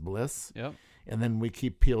ignorance is bliss. Yep. And then we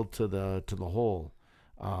keep peeled to the hole.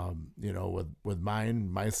 You know, with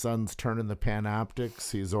mine, my son's turning the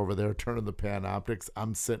Panoptics. He's over there turning the Panoptics.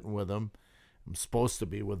 I'm sitting with him. I'm supposed to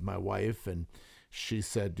be with my wife, and she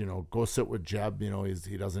said, you know, go sit with Jeb. You know,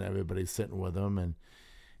 he doesn't have anybody sitting with him,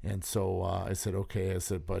 and so I said, okay. I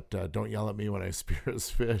said, but don't yell at me when I spear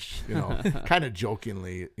his fish. You know, kind of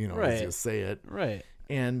jokingly, you know, right. as you say it. Right.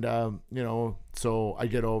 And you know, so I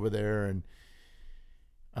get over there, and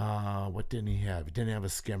what didn't he have? He didn't have a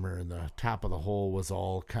skimmer, and the top of the hole was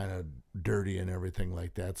all kind of dirty and everything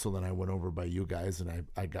like that. So then I went over by you guys, and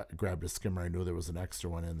I grabbed a skimmer. I knew there was an extra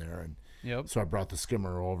one in there, and yep. So I brought the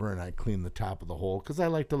skimmer over, and I cleaned the top of the hole because I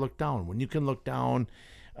like to look down. When you can look down,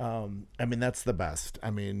 I mean, that's the best.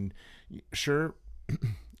 I mean, sure,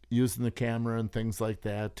 using the camera and things like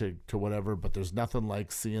that to whatever, but there's nothing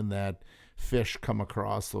like seeing that fish come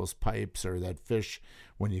across those pipes, or that fish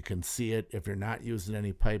when you can see it, if you're not using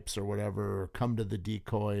any pipes or whatever, or come to the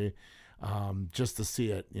decoy, just to see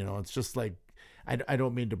it. You know, it's just like, I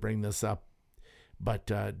don't mean to bring this up,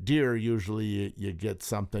 but deer, usually you get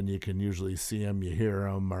something, you can usually see them, you hear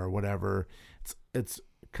them or whatever. It's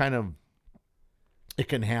kind of, it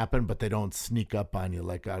can happen, but they don't sneak up on you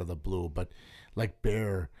like out of the blue. But like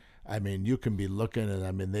bear, I mean, you can be looking, and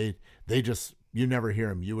I mean, they just, you never hear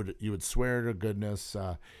them. You would swear to goodness,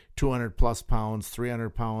 200 plus pounds,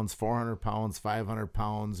 300 pounds, 400 pounds, 500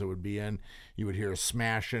 pounds. It would be in. You would hear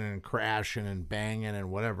smashing and crashing and banging and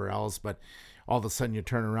whatever else. But all of a sudden you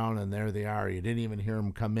turn around and there they are. You didn't even hear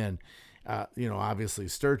them come in. You know, obviously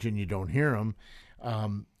sturgeon, you don't hear them.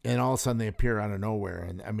 And all of a sudden they appear out of nowhere.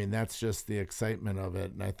 And I mean, that's just the excitement of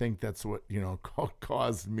it. And I think that's what, you know,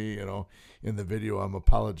 caused me, you know, in the video, I'm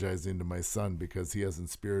apologizing to my son because he hasn't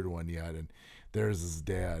speared one yet. And there's his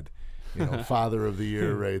dad, you know, father of the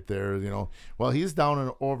year right there, you know. Well, he's down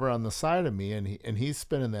and over on the side of me, and he's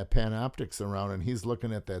spinning that Panoptics around, and he's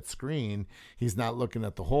looking at that screen. He's not looking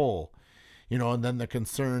at the hole, you know. And then the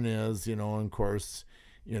concern is, you know, and of course,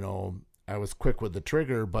 you know, I was quick with the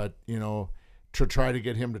trigger, but, you know, to try to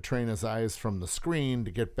get him to train his eyes from the screen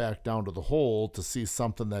to get back down to the hole to see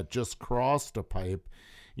something that just crossed a pipe,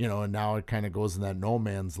 you know. And now it kind of goes in that no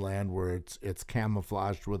man's land where it's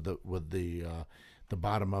camouflaged with the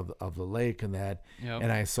bottom of the lake and that. Yep.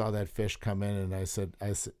 And I saw that fish come in, and I said,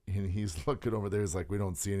 and he's looking over there. He's like, we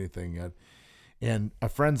don't see anything yet. And a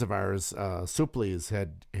friends of ours, Supley's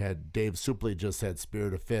had Dave Supley just had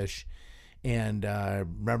speared a fish. And I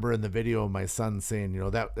remember in the video my son saying, you know,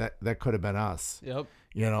 that could have been us. Yep.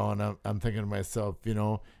 You know, and I'm thinking to myself, you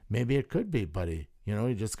know, maybe it could be, buddy. You know,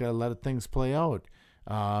 you just got to let things play out.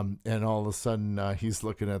 And all of a sudden he's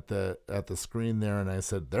looking at the screen there, and I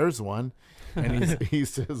said, there's one. And he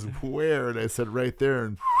says, where? And I said, right there.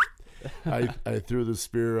 And I threw the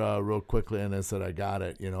spear real quickly, and I said, I got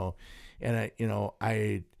it, you know. And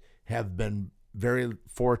I have been very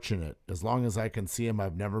fortunate. As long as I can see him,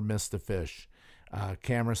 I've never missed a fish.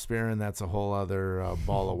 Camera spearing, that's a whole other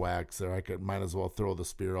ball of wax there. I might as well throw the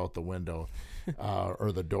spear out the window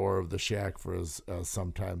or the door of the shack for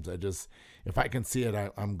sometimes. If I can see it,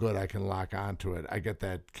 I'm good. I can lock onto it. I get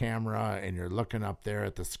that camera, and you're looking up there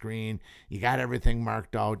at the screen. You got everything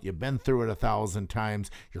marked out. You've been through it 1,000 times.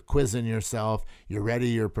 You're quizzing yourself. You're ready.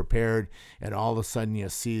 You're prepared. And all of a sudden you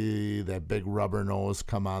see that big rubber nose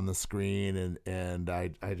come on the screen, and I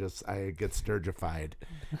get sturgified.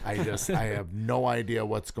 I have no idea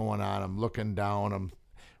what's going on. I'm looking down.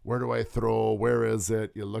 Where do I throw? Where is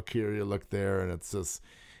it? You look here, you look there, and it's just,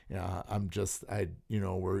 I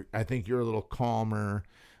think you're a little calmer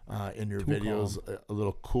in your videos, a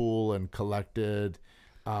little cool and collected.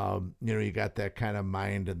 You got that kind of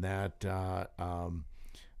mind, and that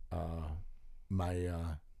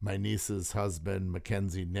my niece's husband,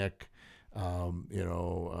 Mackenzie Nick,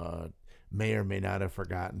 may or may not have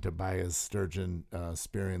forgotten to buy his sturgeon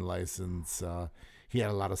spearing license. He had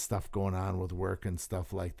a lot of stuff going on with work and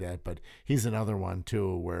stuff like that, but he's another one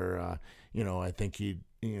too where, I think he,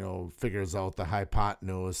 figures out the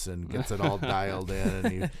hypotenuse and gets it all dialed in, and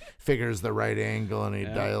he figures the right angle, and he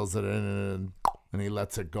dials it in, and he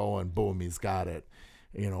lets it go, and boom, he's got it.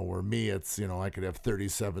 Where me, it's, I could have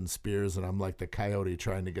 37 spears, and I'm like the coyote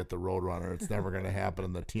trying to get the roadrunner. It's never going to happen,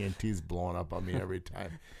 and the TNT's blowing up on me every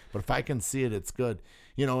time. But if I can see it, it's good.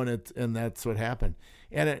 And that's what happened.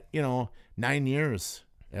 And it, 9 years.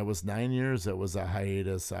 It was 9 years. It was a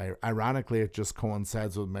hiatus. Ironically, it just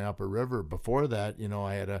coincides with my upper river. Before that,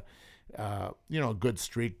 I had a good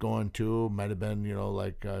streak going too. Might have been,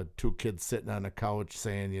 two kids sitting on a couch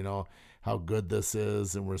saying, how good this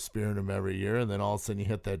is, and we're spearing them every year. And then all of a sudden you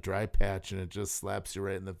hit that dry patch, and it just slaps you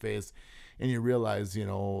right in the face. And you realize,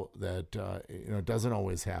 that, it doesn't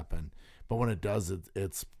always happen. But when it does,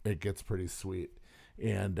 it gets pretty sweet.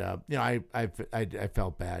 And I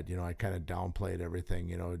felt bad. I kind of downplayed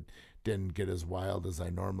everything. Didn't get as wild as I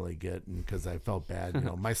normally get, and because I felt bad.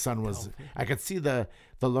 My son was. I could see the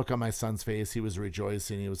look on my son's face. He was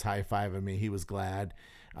rejoicing. He was high-fiving me. He was glad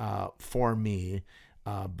for me.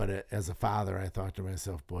 But as a father, I thought to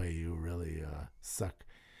myself, "Boy, you really suck."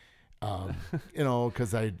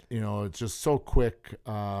 Because it's just so quick,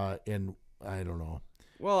 and I don't know.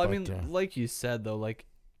 Well, I mean, like you said though, like,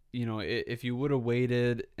 if you would have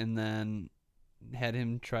waited and then had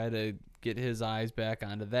him try to get his eyes back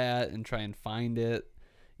onto that and try and find it,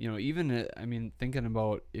 thinking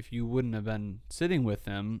about if you wouldn't have been sitting with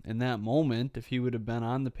him in that moment, if he would have been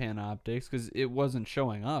on the Panoptics, because it wasn't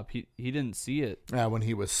showing up. He didn't see it. When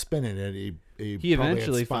he was spinning it, he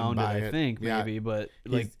eventually found it, I think, maybe. But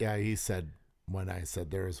he said, when I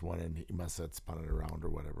said there's one, and he must have spun it around or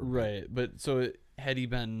whatever. Right, but so had he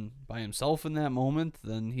been by himself in that moment,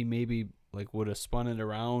 then he maybe would have spun it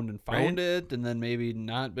around and found it, and then maybe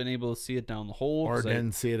not been able to see it down the hole, or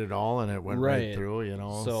didn't see it at all, and it went right through.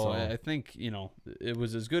 So I think it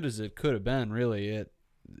was as good as it could have been. Really, it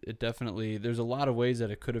definitely. There's a lot of ways that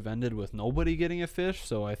it could have ended with nobody getting a fish.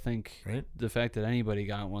 So I think the fact that anybody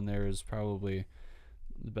got one there is probably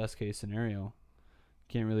the best case scenario.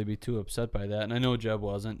 Can't really be too upset by that, and I know Jeb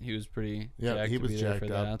wasn't. He was pretty jacked he was to be there jacked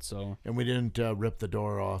for up. That. So, and we didn't rip the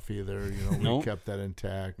door off either. We kept that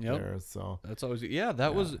intact there. So that's always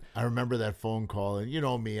that was. I remember that phone call, and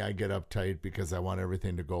me, I get uptight because I want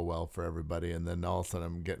everything to go well for everybody, and then all of a sudden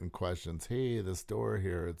I'm getting questions. Hey, this door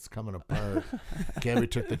here, it's coming apart. Gabby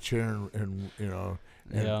took the chair and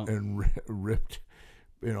ripped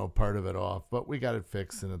part of it off, but we got it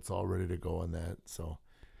fixed and it's all ready to go in that. So.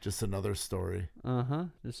 Just another story.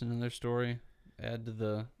 Just another story. Add to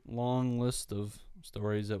the long list of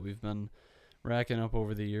stories that we've been racking up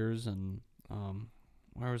over the years. And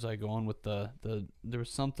where was I going with the there was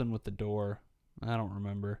something with the door. I don't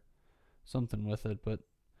remember. Something with it, but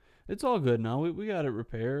it's all good now. We got it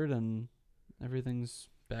repaired and everything's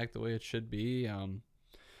back the way it should be.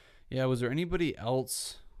 Was there anybody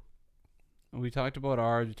else? We talked about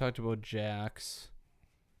ours. We talked about Jack's.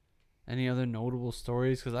 Any other notable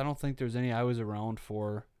stories? Because I don't think there's any I was around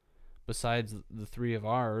for besides the three of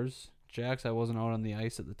ours. Jack's, I wasn't out on the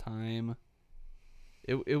ice at the time.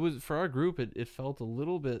 It was, for our group, it felt a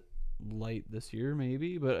little bit light this year,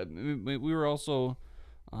 maybe. But we were also,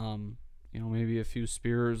 maybe a few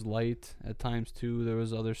spears light at times, too. There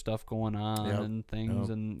was other stuff going on and things.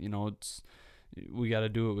 And, it's we got to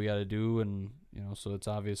do what we got to do. And, so it's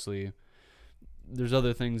obviously, there's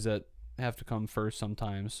other things that have to come first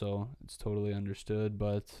sometimes, so it's totally understood.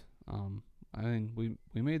 But I think we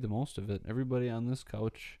made the most of it. Everybody on this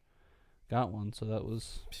couch got one, so that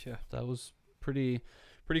was pretty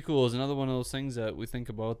cool. It's another one of those things that we think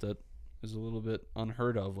about that is a little bit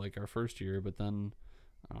unheard of, like our first year. But then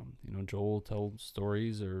Joel tells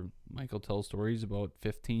stories, or Michael tells stories about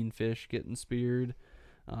 15 fish getting speared.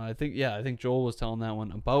 I think Joel was telling that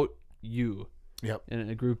one about you. Yep. In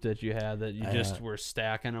a group that you had that you just were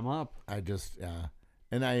stacking them up.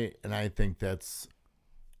 And I think that's,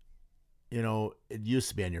 it used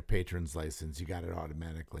to be on your patron's license. You got it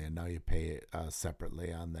automatically, and now you pay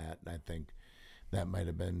separately on that. And I think that might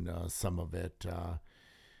have been some of it.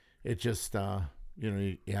 It just,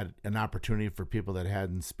 you had an opportunity for people that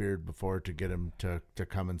hadn't speared before to get them to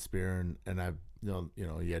come and spear. And I've, you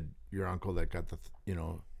had your uncle that got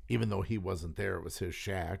even though he wasn't there, it was his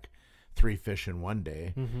shack. 3 fish in one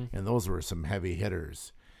day, and those were some heavy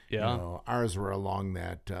hitters. Yeah. Ours were along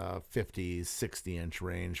that 50, 60-inch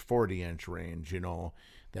range, 40-inch range,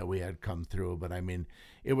 that we had come through. But, I mean,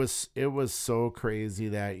 it was so crazy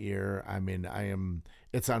that year. I mean,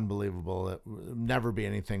 it's unbelievable. It will never be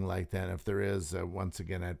anything like that. If there is, once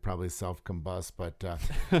again, I'd probably self-combust. But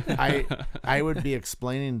I would be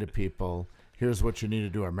explaining to people, here's what you need to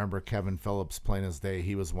do. I remember Kevin Phillips, plain as day.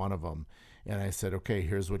 He was one of them. And I said, okay,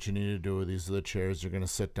 here's what you need to do. These are the chairs. You're going to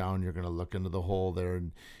sit down. You're going to look into the hole there.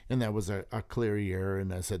 And that was a clear year.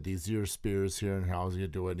 And I said, these are your spears here, and how's you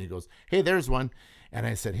do it? And he goes, hey, there's one. And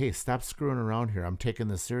I said, hey, stop screwing around here. I'm taking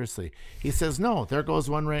this seriously. He says, no, there goes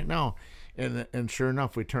one right now. And sure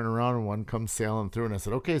enough, we turn around and one comes sailing through. And I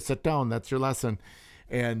said, okay, sit down. That's your lesson.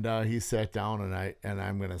 And he sat down, and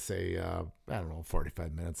I'm going to say, I don't know,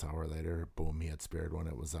 45 minutes, hour later, boom, he had speared when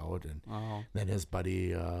it was out. And then his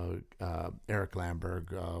buddy, Eric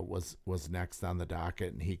Lamberg, was next on the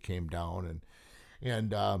docket, and he came down and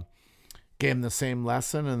gave him the same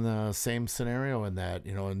lesson and the same scenario in that,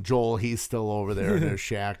 and Joel, he's still over there in his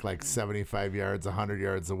shack, like 75 yards, 100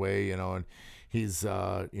 yards away, and he's,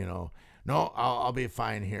 no, I'll be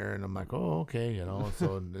fine here. And I'm like, oh, okay,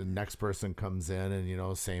 so the next person comes in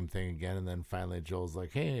and, same thing again. And then finally Joel's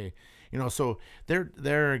like, hey, so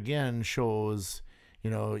there again shows,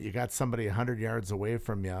 you got somebody 100 yards away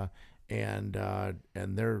from you and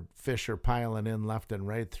their fish are piling in left and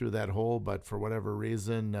right through that hole. But for whatever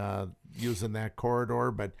reason, using that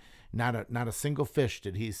corridor, but not a single fish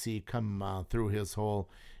did he see come through his hole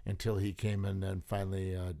until he came in and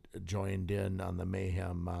finally joined in on the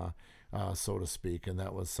mayhem, so to speak, and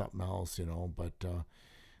that was something else,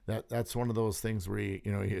 But that's one of those things where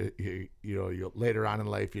you later on in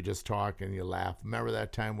life you just talk and you laugh. Remember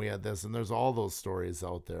that time we had this, and there's all those stories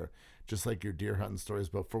out there, just like your deer hunting stories.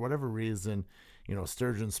 But for whatever reason,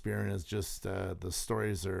 sturgeon spearing is just the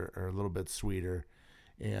stories are a little bit sweeter,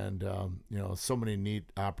 and so many neat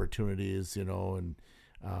opportunities, and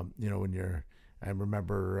when you're. I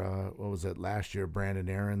remember, what was it, last year, Brandon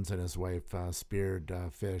Aarons and his wife speared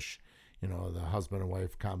fish, the husband and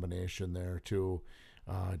wife combination there too,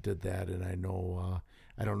 did that. And I know,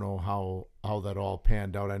 I don't know how that all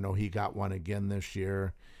panned out. I know he got one again this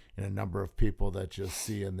year, and a number of people that just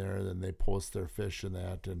see in there, and they post their fish and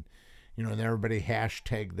that. And, and everybody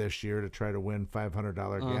hashtag this year to try to win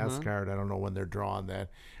 $500 gas card. I don't know when they're drawing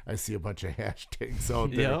that. I see a bunch of hashtags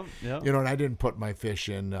out there. Yep. And I didn't put my fish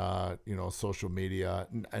in, social media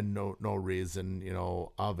and no reason,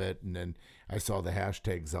 of it. And then I saw the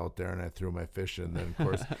hashtags out there and I threw my fish in. And then, of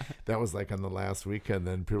course, that was like on the last weekend.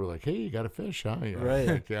 Then people were like, hey, you got a fish, huh? Right.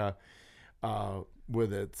 Like, yeah.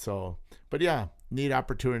 With it. So, but yeah, neat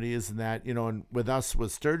opportunities and that, and with us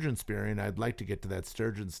with sturgeon spearing, I'd like to get to that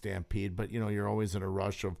sturgeon stampede, but you're always in a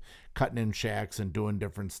rush of cutting in shacks and doing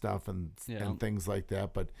different stuff and things like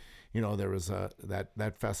that. But, there was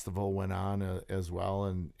that festival went on as well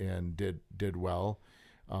and did well.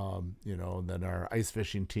 And then our ice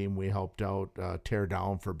fishing team, we helped out tear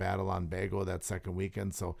down for Battle on Bago that second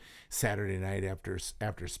weekend. So Saturday night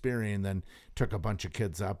after spearing, then took a bunch of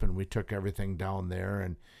kids up and we took everything down there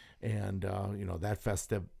and that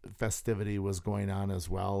festivity was going on as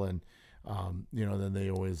well. And, then they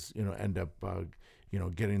always, end up,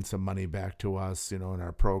 getting some money back to us, in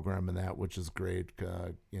our program and that, which is great.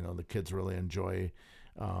 The kids really enjoy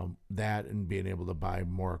that and being able to buy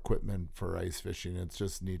more equipment for ice fishing. It's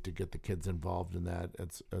just neat to get the kids involved in that.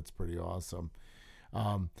 It's pretty awesome.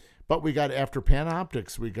 But we got, after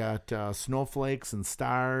Panoptics, we got snowflakes and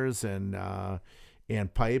stars and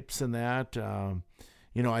pipes and that.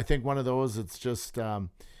 I think one of those, it's just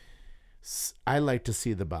I like to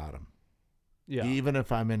see the bottom. Yeah. Even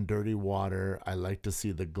if I'm in dirty water, I like to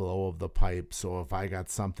see the glow of the pipe. So if I got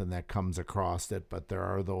something that comes across it, but there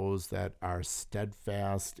are those that are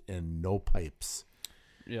steadfast and no pipes.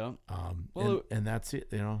 Yeah. And that's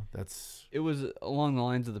it. That's. It was along the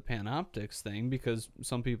lines of the Panoptics thing, because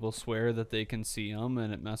some people swear that they can see them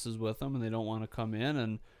and it messes with them and they don't want to come in.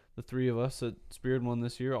 And the three of us that speared one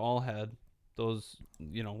this year all had those,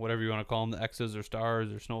 whatever you want to call them, the X's or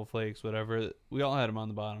stars or snowflakes, whatever. We all had them on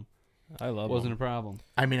the bottom. I love it. Wasn't them. a problem.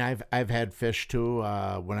 I mean, I've had fish too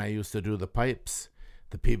when I used to do the pipes,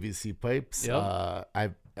 the PVC pipes. Yep.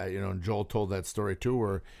 And Joel told that story too,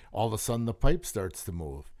 where all of a sudden the pipe starts to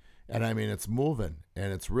move, and I mean it's moving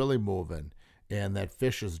and it's really moving, and that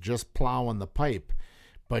fish is just plowing the pipe,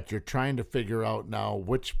 but you're trying to figure out now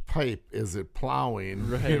which pipe is it plowing.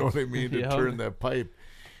 Right. You know what I mean, to turn that pipe.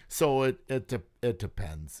 So it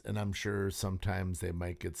depends, and I'm sure sometimes they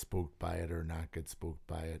might get spooked by it or not get spooked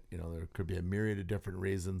by it. There could be a myriad of different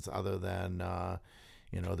reasons other than,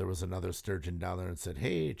 there was another sturgeon down there and said,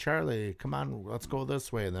 hey, Charlie, come on, let's go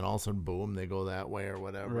this way. And then all of a sudden, boom, they go that way or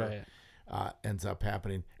whatever. Right. Ends up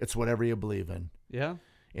happening. It's whatever you believe in. Yeah.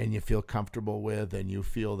 And you feel comfortable with, and you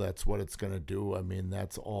feel that's what it's going to do. I mean,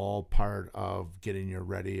 that's all part of getting you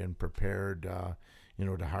ready and prepared, to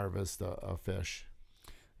harvest a fish.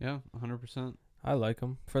 Yeah, 100%. I like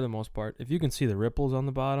them for the most part. If you can see the ripples on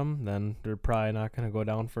the bottom, then they're probably not going to go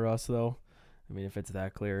down for us, though. I mean, if it's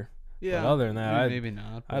that clear. Yeah. But other than that, maybe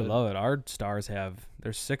not. I love it. Our stars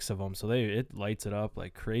there's 6 of them, so it lights it up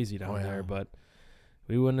like crazy down there. But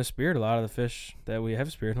we wouldn't have speared a lot of the fish that we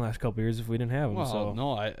have speared in the last couple of years if we didn't have them. Well,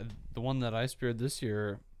 no, the one that I speared this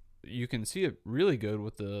year, you can see it really good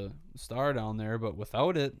with the star down there, but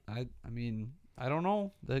without it, I mean, I don't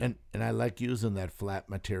know. And I like using that flat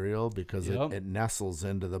material because it nestles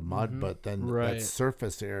into the mud, but then that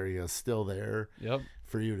surface area is still there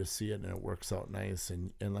for you to see it, and it works out nice.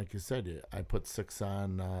 And like you said, I put 6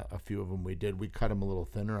 on a few of them. We cut them a little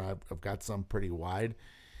thinner. I've got some pretty wide.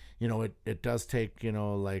 It does take,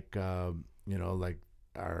 like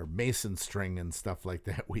our mason string and stuff like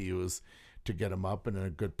that we use to get them up, and a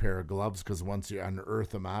good pair of gloves, because once you unearth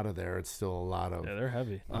them out of there, it's still a lot of they're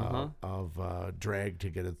heavy of drag to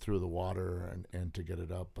get it through the water and to get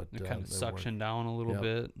it up. But it kind of suction down a little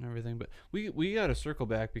bit and everything. But we got to circle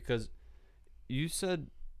back, because you said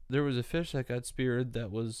there was a fish that got speared that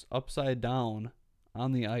was upside down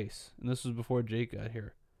on the ice, and this was before Jake got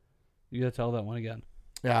here. You got to tell that one again.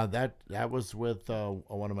 Yeah, that was with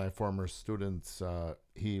one of my former students.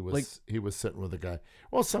 He was sitting with a guy.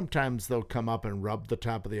 Well, sometimes they'll come up and rub the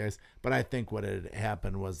top of the ice, but I think what had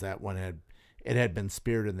happened was that one had been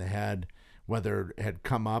speared in the head, whether it had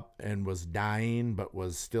come up and was dying but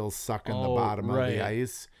was still sucking the bottom of the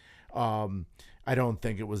ice. I don't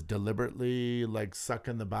think it was deliberately like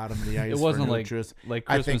sucking the bottom of the ice. It wasn't like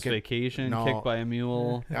Christmas Vacation, kicked by a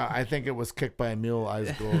mule. I think it was kicked by a mule.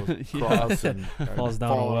 Eyes go cross and falls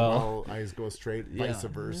down a well. Eyes go straight, vice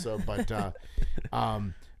versa. But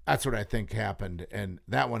that's what I think happened. And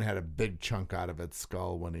that one had a big chunk out of its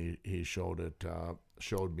skull when he showed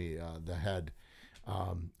me the head,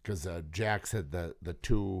 because Jax had the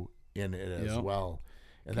two in it as well.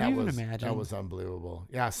 And Can you even imagine? That was unbelievable.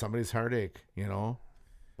 Yeah, somebody's heartache, But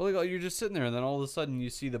like, you're just sitting there, and then all of a sudden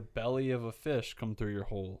you see the belly of a fish come through your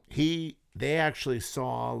hole. They actually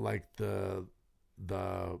saw like the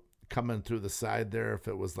coming through the side there, if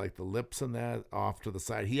it was like the lips and that off to the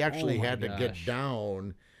side. He actually had to get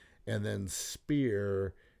down and then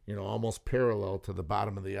spear, almost parallel to the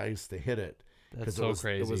bottom of the ice to hit it. That's so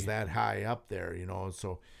crazy. It was that high up there,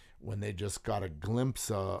 So when they just got a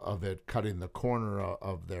glimpse of it cutting the corner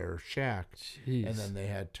of their shack, Jeez. And then they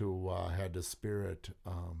had to spear it.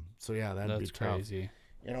 So yeah, that'd be tough. Crazy.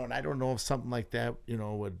 And I don't know if something like that,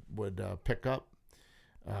 would pick up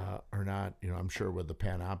or not. I'm sure with the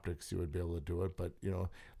Panoptics you would be able to do it, but a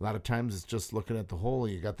lot of times it's just looking at the hole.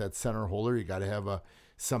 You got that center holder. You got to have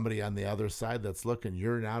somebody on the other side that's looking.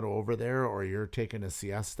 You're not over there, or you're taking a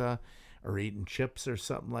siesta or eating chips or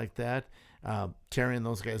something like that. Terry and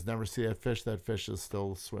those guys never see that fish. That fish is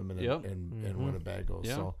still swimming in Winnebago.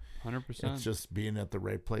 Yeah, so 100%. It's just being at the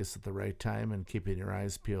right place at the right time and keeping your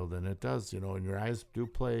eyes peeled. And it does, and your eyes do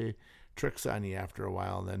play tricks on you after a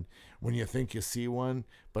while. And then when you think you see one,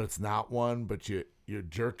 but it's not one, but you're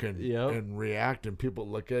jerking and react, and people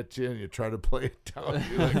look at you and you try to play it down.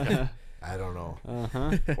 You're like, I don't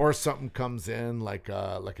know. Or something comes in like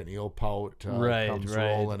an eel pout comes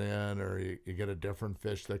rolling in, or you get a different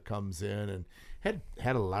fish that comes in, and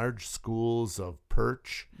had a large schools of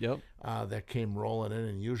perch that came rolling in,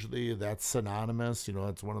 and usually that's synonymous.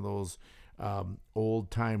 It's one of those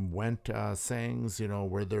old time Went sayings.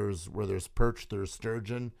 Where there's perch, there's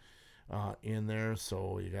sturgeon in there.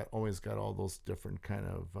 So you always got all those different kind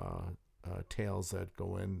of tales that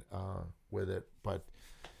go in with it, but.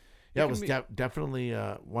 Yeah, it was definitely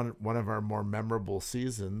one of our more memorable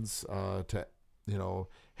seasons.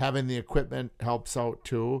 Having the equipment helps out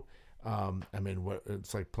too.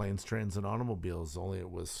 It's like planes, trains, and automobiles. Only it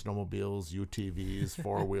was snowmobiles, UTVs,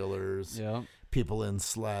 four-wheelers, people in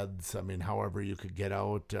sleds. However you could get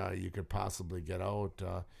out, you could possibly get out.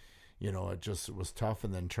 It was tough,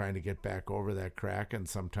 and then trying to get back over that crack. And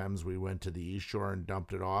sometimes we went to the east shore and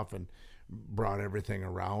dumped it off and brought everything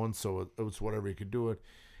around. So it was whatever you could do it.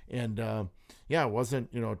 And it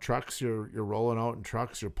wasn't, trucks, you're rolling out in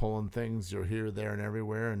trucks, you're pulling things, you're here, there, and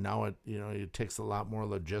everywhere. And now it takes a lot more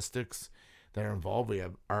logistics that are involved. We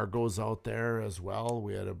have Argos out there as well.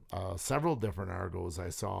 We had several different Argos I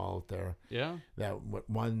saw out there. Yeah. That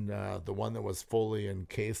one, the one that was fully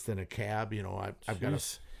encased in a cab, I've got a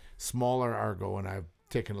smaller Argo, and I've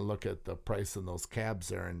taken a look at the price in those cabs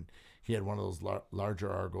there, and he had one of those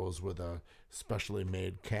larger Argos with a specially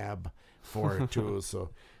made cab for it too.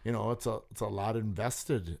 So it's a lot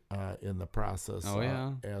invested in the process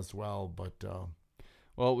as well. But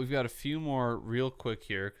well, we've got a few more real quick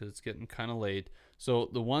here because it's getting kind of late. So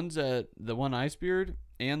the one I speared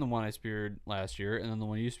and the one I speared last year, and then the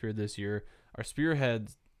one you speared this year, our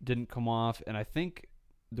spearheads didn't come off, and I think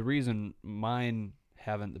the reason mine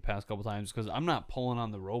haven't the past couple times because I'm not pulling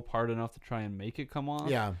on the rope hard enough to try and make it come off.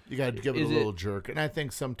 Yeah, you got to give it a little jerk, and I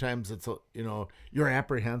think sometimes it's you're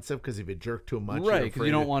apprehensive because if you jerk too much, right? Because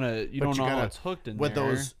you don't want to, you don't know how it's hooked in with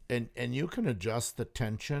there. Those, and you can adjust the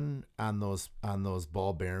tension on those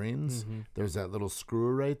ball bearings. Mm-hmm. There's that little screw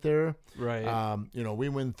right there. Right. We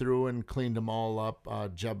went through and cleaned them all up.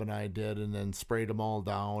 Jeb and I did, and then sprayed them all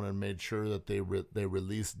down and made sure that they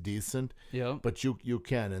released decent. Yeah. But you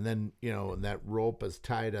can, and then and that rope is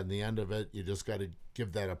tied on the end of it. You just got to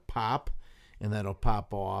give that a pop, and that'll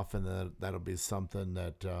pop off, and that'll be something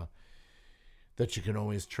that you can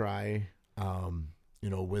always try.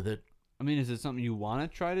 With it. I mean, is it something you want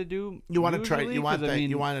to try to do? You want to try. You want that.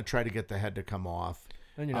 You want to try to get the head to come off.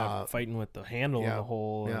 Then you're not fighting with the handle in the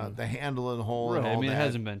hole. Yeah, the handle in the hole. Right. And all I mean, that. it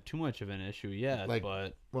hasn't been too much of an issue yet.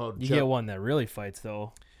 But you get one that really fights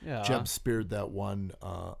though. Yeah. Jeb speared that one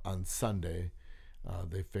on Sunday.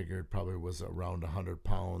 They figured probably was around 100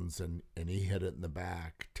 pounds, and he hit it in the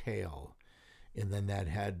back tail, and then that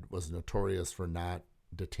head was notorious for not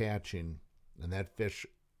detaching, and that fish,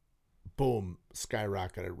 boom,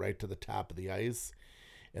 skyrocketed right to the top of the ice,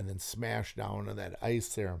 and then smashed down on that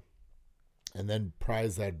ice there, and then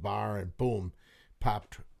prized that bar, and boom,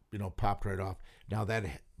 popped right off. Now that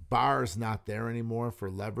bar is not there anymore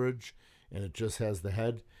for leverage, and it just has the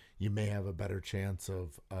head. You may have a better chance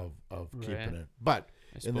of keeping it. But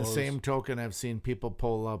in the same token, I've seen people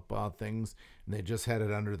pull up things, and they just had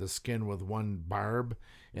it under the skin with one barb,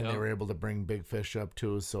 and they were able to bring big fish up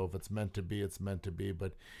too. So if it's meant to be, it's meant to be.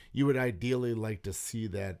 But you would ideally like to see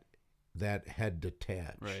that head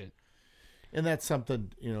detach. Right. And that's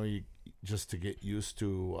something, you just to get used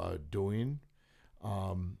to doing.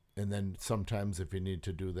 And then sometimes if you need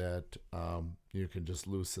to do that, you can just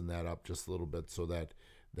loosen that up just a little bit so that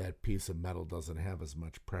piece of metal doesn't have as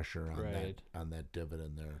much pressure on that divot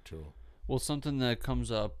in there too. Well, something that comes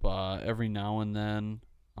up every now and then,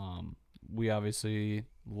 we obviously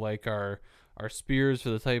like our spears for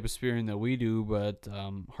the type of spearing that we do, but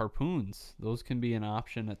harpoons, those can be an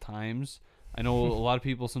option at times. I know a lot of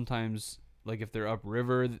people sometimes, like if they're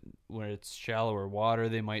upriver where it's shallower water,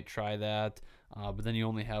 they might try that, but then you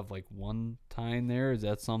only have like one tine there. Is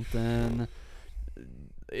that something...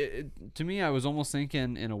 to me, I was almost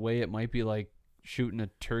thinking in a way it might be like shooting a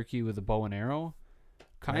turkey with a bow and arrow,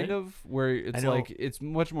 kind of, where it's like it's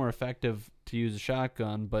much more effective to use a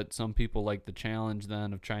shotgun, but some people like the challenge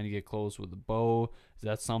then of trying to get close with a bow. Is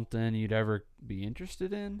that something you'd ever be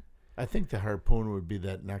interested in? I think the harpoon would be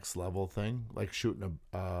that next level thing, like shooting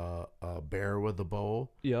a bear with a bow.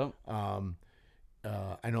 Yep.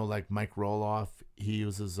 I know like Mike Roloff, he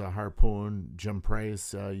uses a harpoon. Jim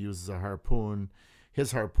Price uses a harpoon.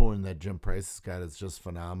 His harpoon that Jim Price has got is just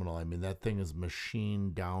phenomenal. I mean, that thing is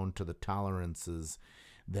machined down to the tolerances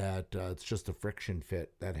that it's just a friction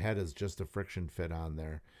fit. That head is just a friction fit on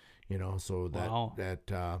there, so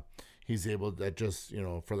that he's able to just,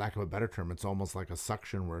 for lack of a better term, it's almost like a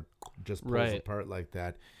suction where it just pulls apart like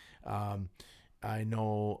that. I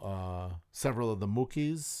know several of the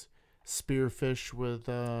Mookies spearfish with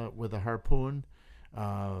a harpoon.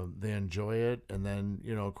 They enjoy it, and then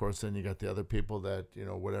of course then you got the other people that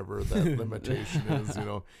whatever that limitation is,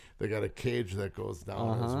 they got a cage that goes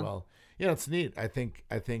down as well. It's neat. I think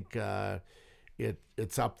it's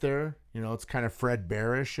up there. It's kind of Fred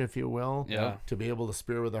Bearish, if you will. Yeah. To be able to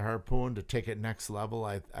spear with a harpoon, to take it next level,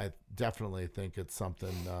 I definitely think it's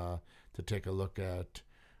something to take a look at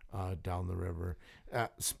down the river.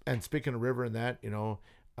 And speaking of river and that,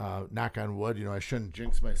 knock on wood, I shouldn't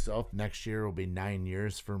jinx myself. Next year will be 9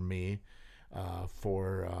 years for me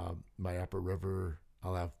for my upper river.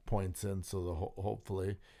 I'll have points in, so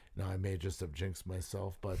hopefully. Now, I may just have jinxed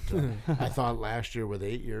myself, but I thought last year with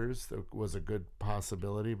 8 years there was a good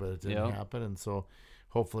possibility, but it didn't happen. And so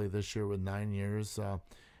hopefully this year with 9 years to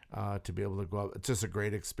be able to go up. It's just a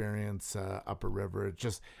great experience, upper river. It's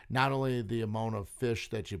just not only the amount of fish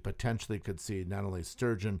that you potentially could see, not only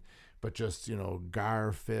sturgeon, but just,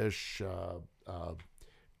 garfish,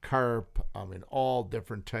 carp, all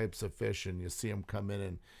different types of fish. And you see them come in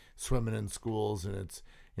and swimming in schools, and it's,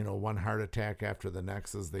 one heart attack after the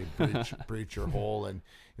next as they breach your hole. And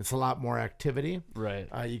it's a lot more activity. Right.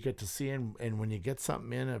 You get to see, and when you get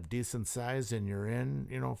something in of decent size and you're in,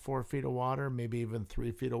 4 feet of water, maybe even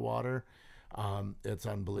 3 feet of water, it's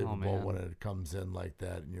unbelievable when it comes in like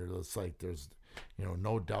that. And you're just like, there's,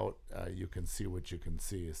 no doubt you can see what you can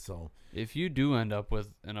see. So if you do end up with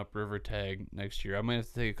an upriver tag next year, I might have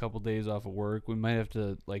to take a couple days off of work. We might have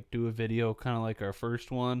to do a video kind of like our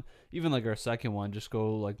first one, even like our second one, just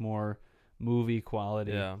go like more movie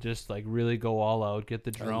quality. Just really go all out, get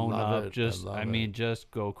the drone up. Just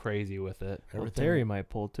just go crazy with it. Well, Terry might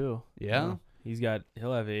pull too. Yeah.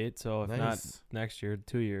 He'll have 8, so if not next year,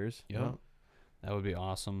 2 years. Yeah. That would be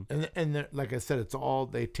awesome. And like I said, it's all,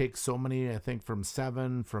 they take so many, I think from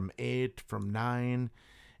 7, from 8, from 9,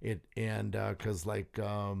 because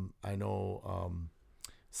I know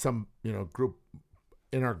some group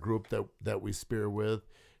in our group that we spear with,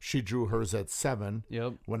 she drew hers at 7.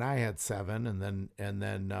 Yep. When I had 7, and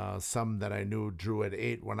then some that I knew drew at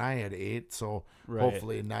 8 when I had 8. So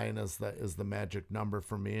hopefully 9 is the magic number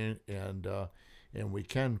for me, and we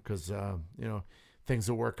can, because things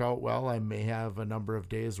will work out well, I may have a number of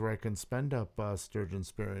days where I can spend up sturgeon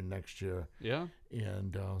spearing next year. Yeah.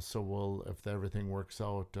 And so if everything works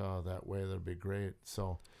out that way, that'd be great.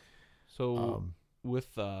 So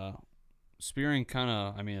with spearing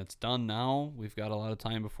it's done now. We've got a lot of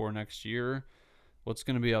time before next year. What's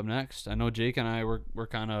going to be up next? I know Jake and I, we're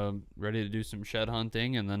kind of ready to do some shed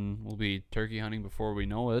hunting, and then we'll be turkey hunting before we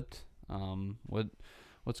know it.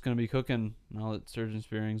 What's going to be cooking now that sturgeon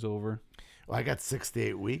spearing's over? Well, I got 6 to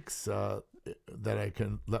 8 weeks that I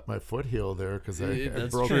can let my foot heal there, because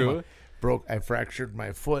I fractured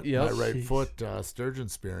my foot, my right foot, sturgeon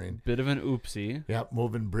spearing. Bit of an oopsie. Yep,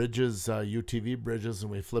 moving bridges, UTV bridges,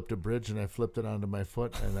 and we flipped a bridge, and I flipped it onto my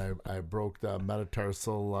foot, and I broke the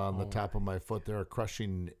metatarsal on the top of my foot there, a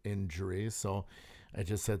crushing injury. So I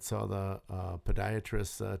just saw the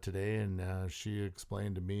podiatrist today, and she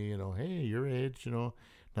explained to me, hey, your age,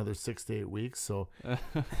 another 6 to 8 weeks. So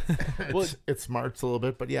it smarts a little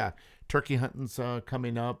bit. But yeah, turkey hunting's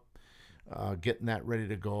coming up. Getting that ready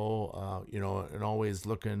to go, and always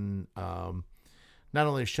looking, not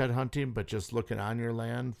only shed hunting, but just looking on your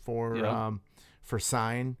land for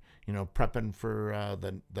sign, prepping for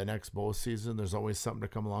the next bow season. There's always something to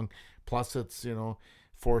come along. Plus it's,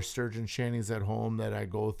 4 sturgeon shanties at home that I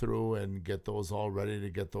go through and get those all ready to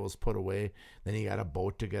get those put away. Then you got a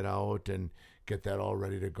boat to get out and get that all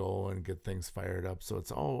ready to go and get things fired up. So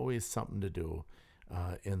it's always something to do.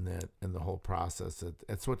 In the whole process,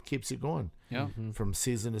 it's what keeps you going. Yeah. From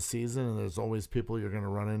season to season, and there's always people you're going to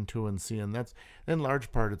run into and see, and that's in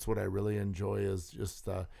large part. It's what I really enjoy is just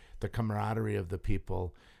the camaraderie of the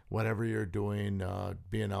people. Whatever you're doing,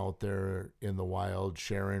 being out there in the wild,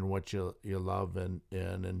 sharing what you love and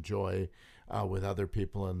enjoy with other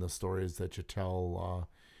people, and the stories that you tell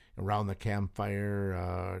around the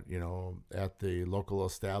campfire, at the local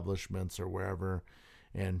establishments or wherever.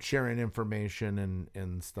 And sharing information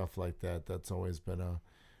and stuff like that. That's always been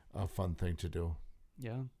a fun thing to do.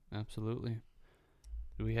 Yeah, absolutely.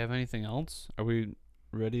 Do we have anything else? Are we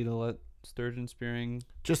ready to let sturgeon spearing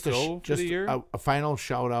go for the year? A final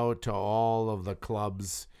shout out to all of the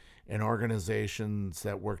clubs and organizations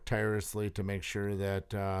that work tirelessly to make sure that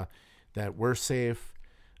that we're safe,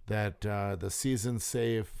 that the season's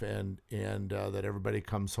safe, and that everybody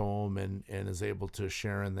comes home and is able to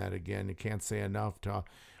share in that again. You can't say enough to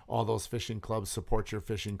all those fishing clubs. Support your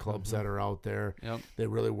fishing clubs that are out there. Yep. They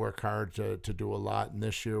really work hard to do a lot, and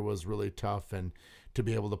this year was really tough. And to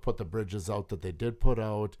be able to put the bridges out that they did put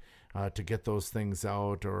out, to get those things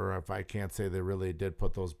out, or if I can't say they really did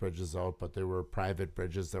put those bridges out, but they were private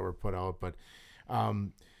bridges that were put out. But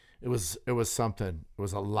it was something. It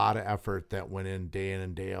was a lot of effort that went in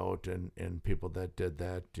and day out, and people that did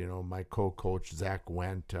that. My co-coach Zach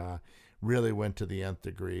really went to the nth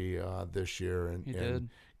degree this year, and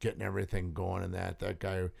getting everything going. And that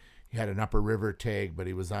guy, he had an Upper River tag, but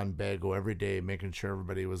he was on Bago every day, making sure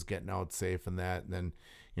everybody was getting out safe and that. And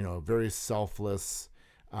then very selfless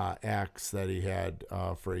acts that he had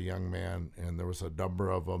for a young man, and there was a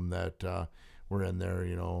number of them that. Were in there,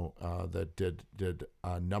 that did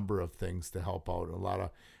a number of things to help out. A lot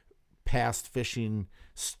of past fishing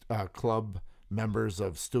club members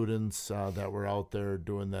of students that were out there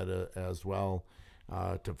doing that as well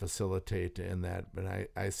to facilitate in that. But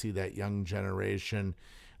I see that young generation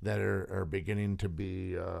that are beginning to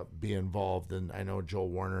be involved, and I know Joel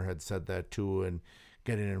Warner had said that too, and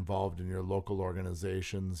getting involved in your local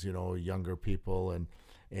organizations, younger people and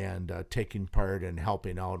taking part and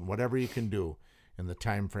helping out, and whatever you can do in the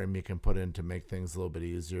time frame you can put in to make things a little bit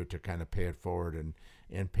easier to kind of pay it forward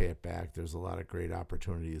and pay it back. There's a lot of great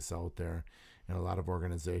opportunities out there, and a lot of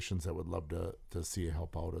organizations that would love to see you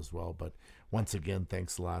help out as well. But once again,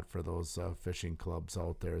 thanks a lot for those fishing clubs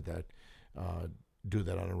out there that do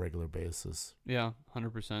that on a regular basis. Yeah,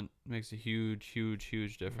 100%. Makes a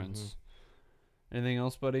huge difference. Anything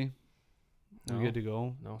else, buddy? No. We good to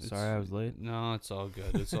go? No, sorry I was late. No, it's all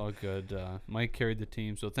good. It's all good. Mike carried the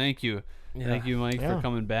team, so thank you. Yeah. Thank you, Mike, for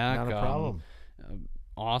coming back. Not a problem.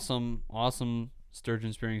 Awesome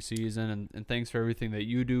sturgeon spearing season, and thanks for everything that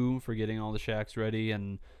you do for getting all the shacks ready,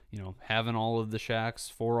 and having all of the shacks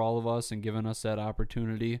for all of us and giving us that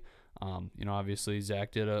opportunity. Obviously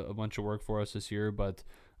Zach did a bunch of work for us this year, but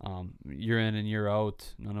year in and year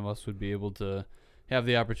out, none of us would be able to have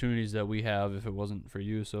the opportunities that we have if it wasn't for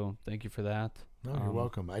you. So thank you for that. No, you're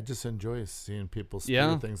welcome. I just enjoy seeing people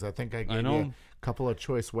spear things. I think I gave you a couple of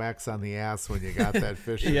choice whacks on the ass when you got that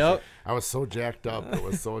fish. Yep. I was so jacked up. It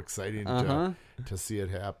was so exciting to see it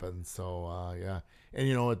happen. So, yeah. And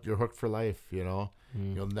you're hooked for life, You'll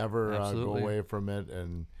never go away from it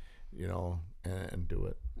and do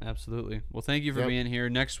it. Absolutely. Well, thank you for being here.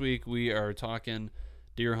 Next week we are talking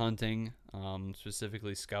deer hunting,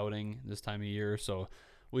 specifically scouting this time of year. So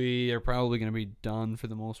we are probably going to be done for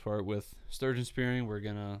the most part with sturgeon spearing. We're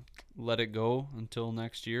going to let it go until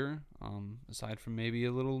next year, aside from maybe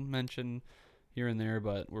a little mention here and there,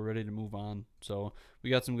 but we're ready to move on. So we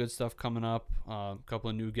got some good stuff coming up, a couple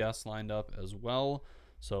of new guests lined up as well.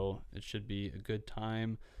 So it should be a good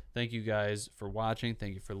time. Thank you guys for watching.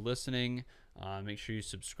 Thank you for listening. Make sure you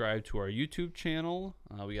subscribe to our YouTube channel.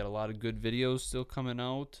 We got a lot of good videos still coming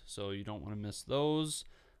out, so you don't want to miss those.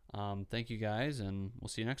 Thank you guys, and we'll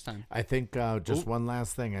see you next time. I think just one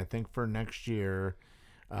last thing. I think for next year,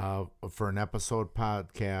 for an episode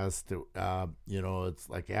podcast, it's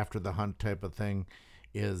like after the hunt type of thing,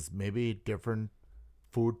 is maybe different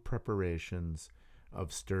food preparations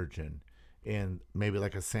of sturgeon. And maybe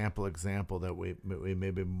like a sample example that we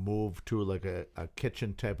maybe move to like a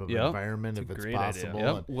kitchen type of environment if it's possible.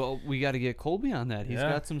 Yep. Well, we got to get Colby on that. He's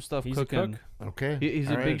got some stuff cooking. Okay, he's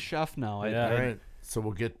a big chef now. All right. So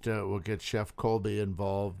we'll get Chef Colby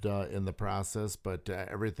involved in the process. But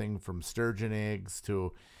everything from sturgeon eggs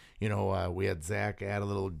to, we had Zach add a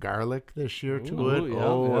little garlic this year to it.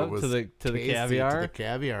 It was to the caviar. To the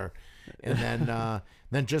caviar. And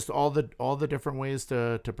then just all the different ways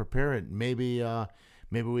to prepare it. Maybe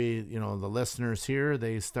we, the listeners here,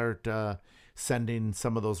 they start sending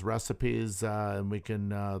some of those recipes, and we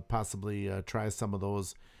can possibly try some of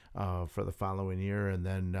those for the following year, and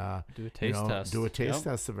then do a taste test. Do a taste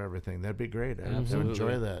test of everything. That'd be great. I'd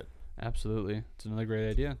enjoy that. Absolutely, it's another great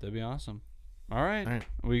idea. That'd be awesome. All right. Are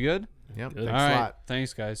we good? Yep. Good. Thanks a lot.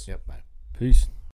 Thanks, guys. Yep. Bye. Peace.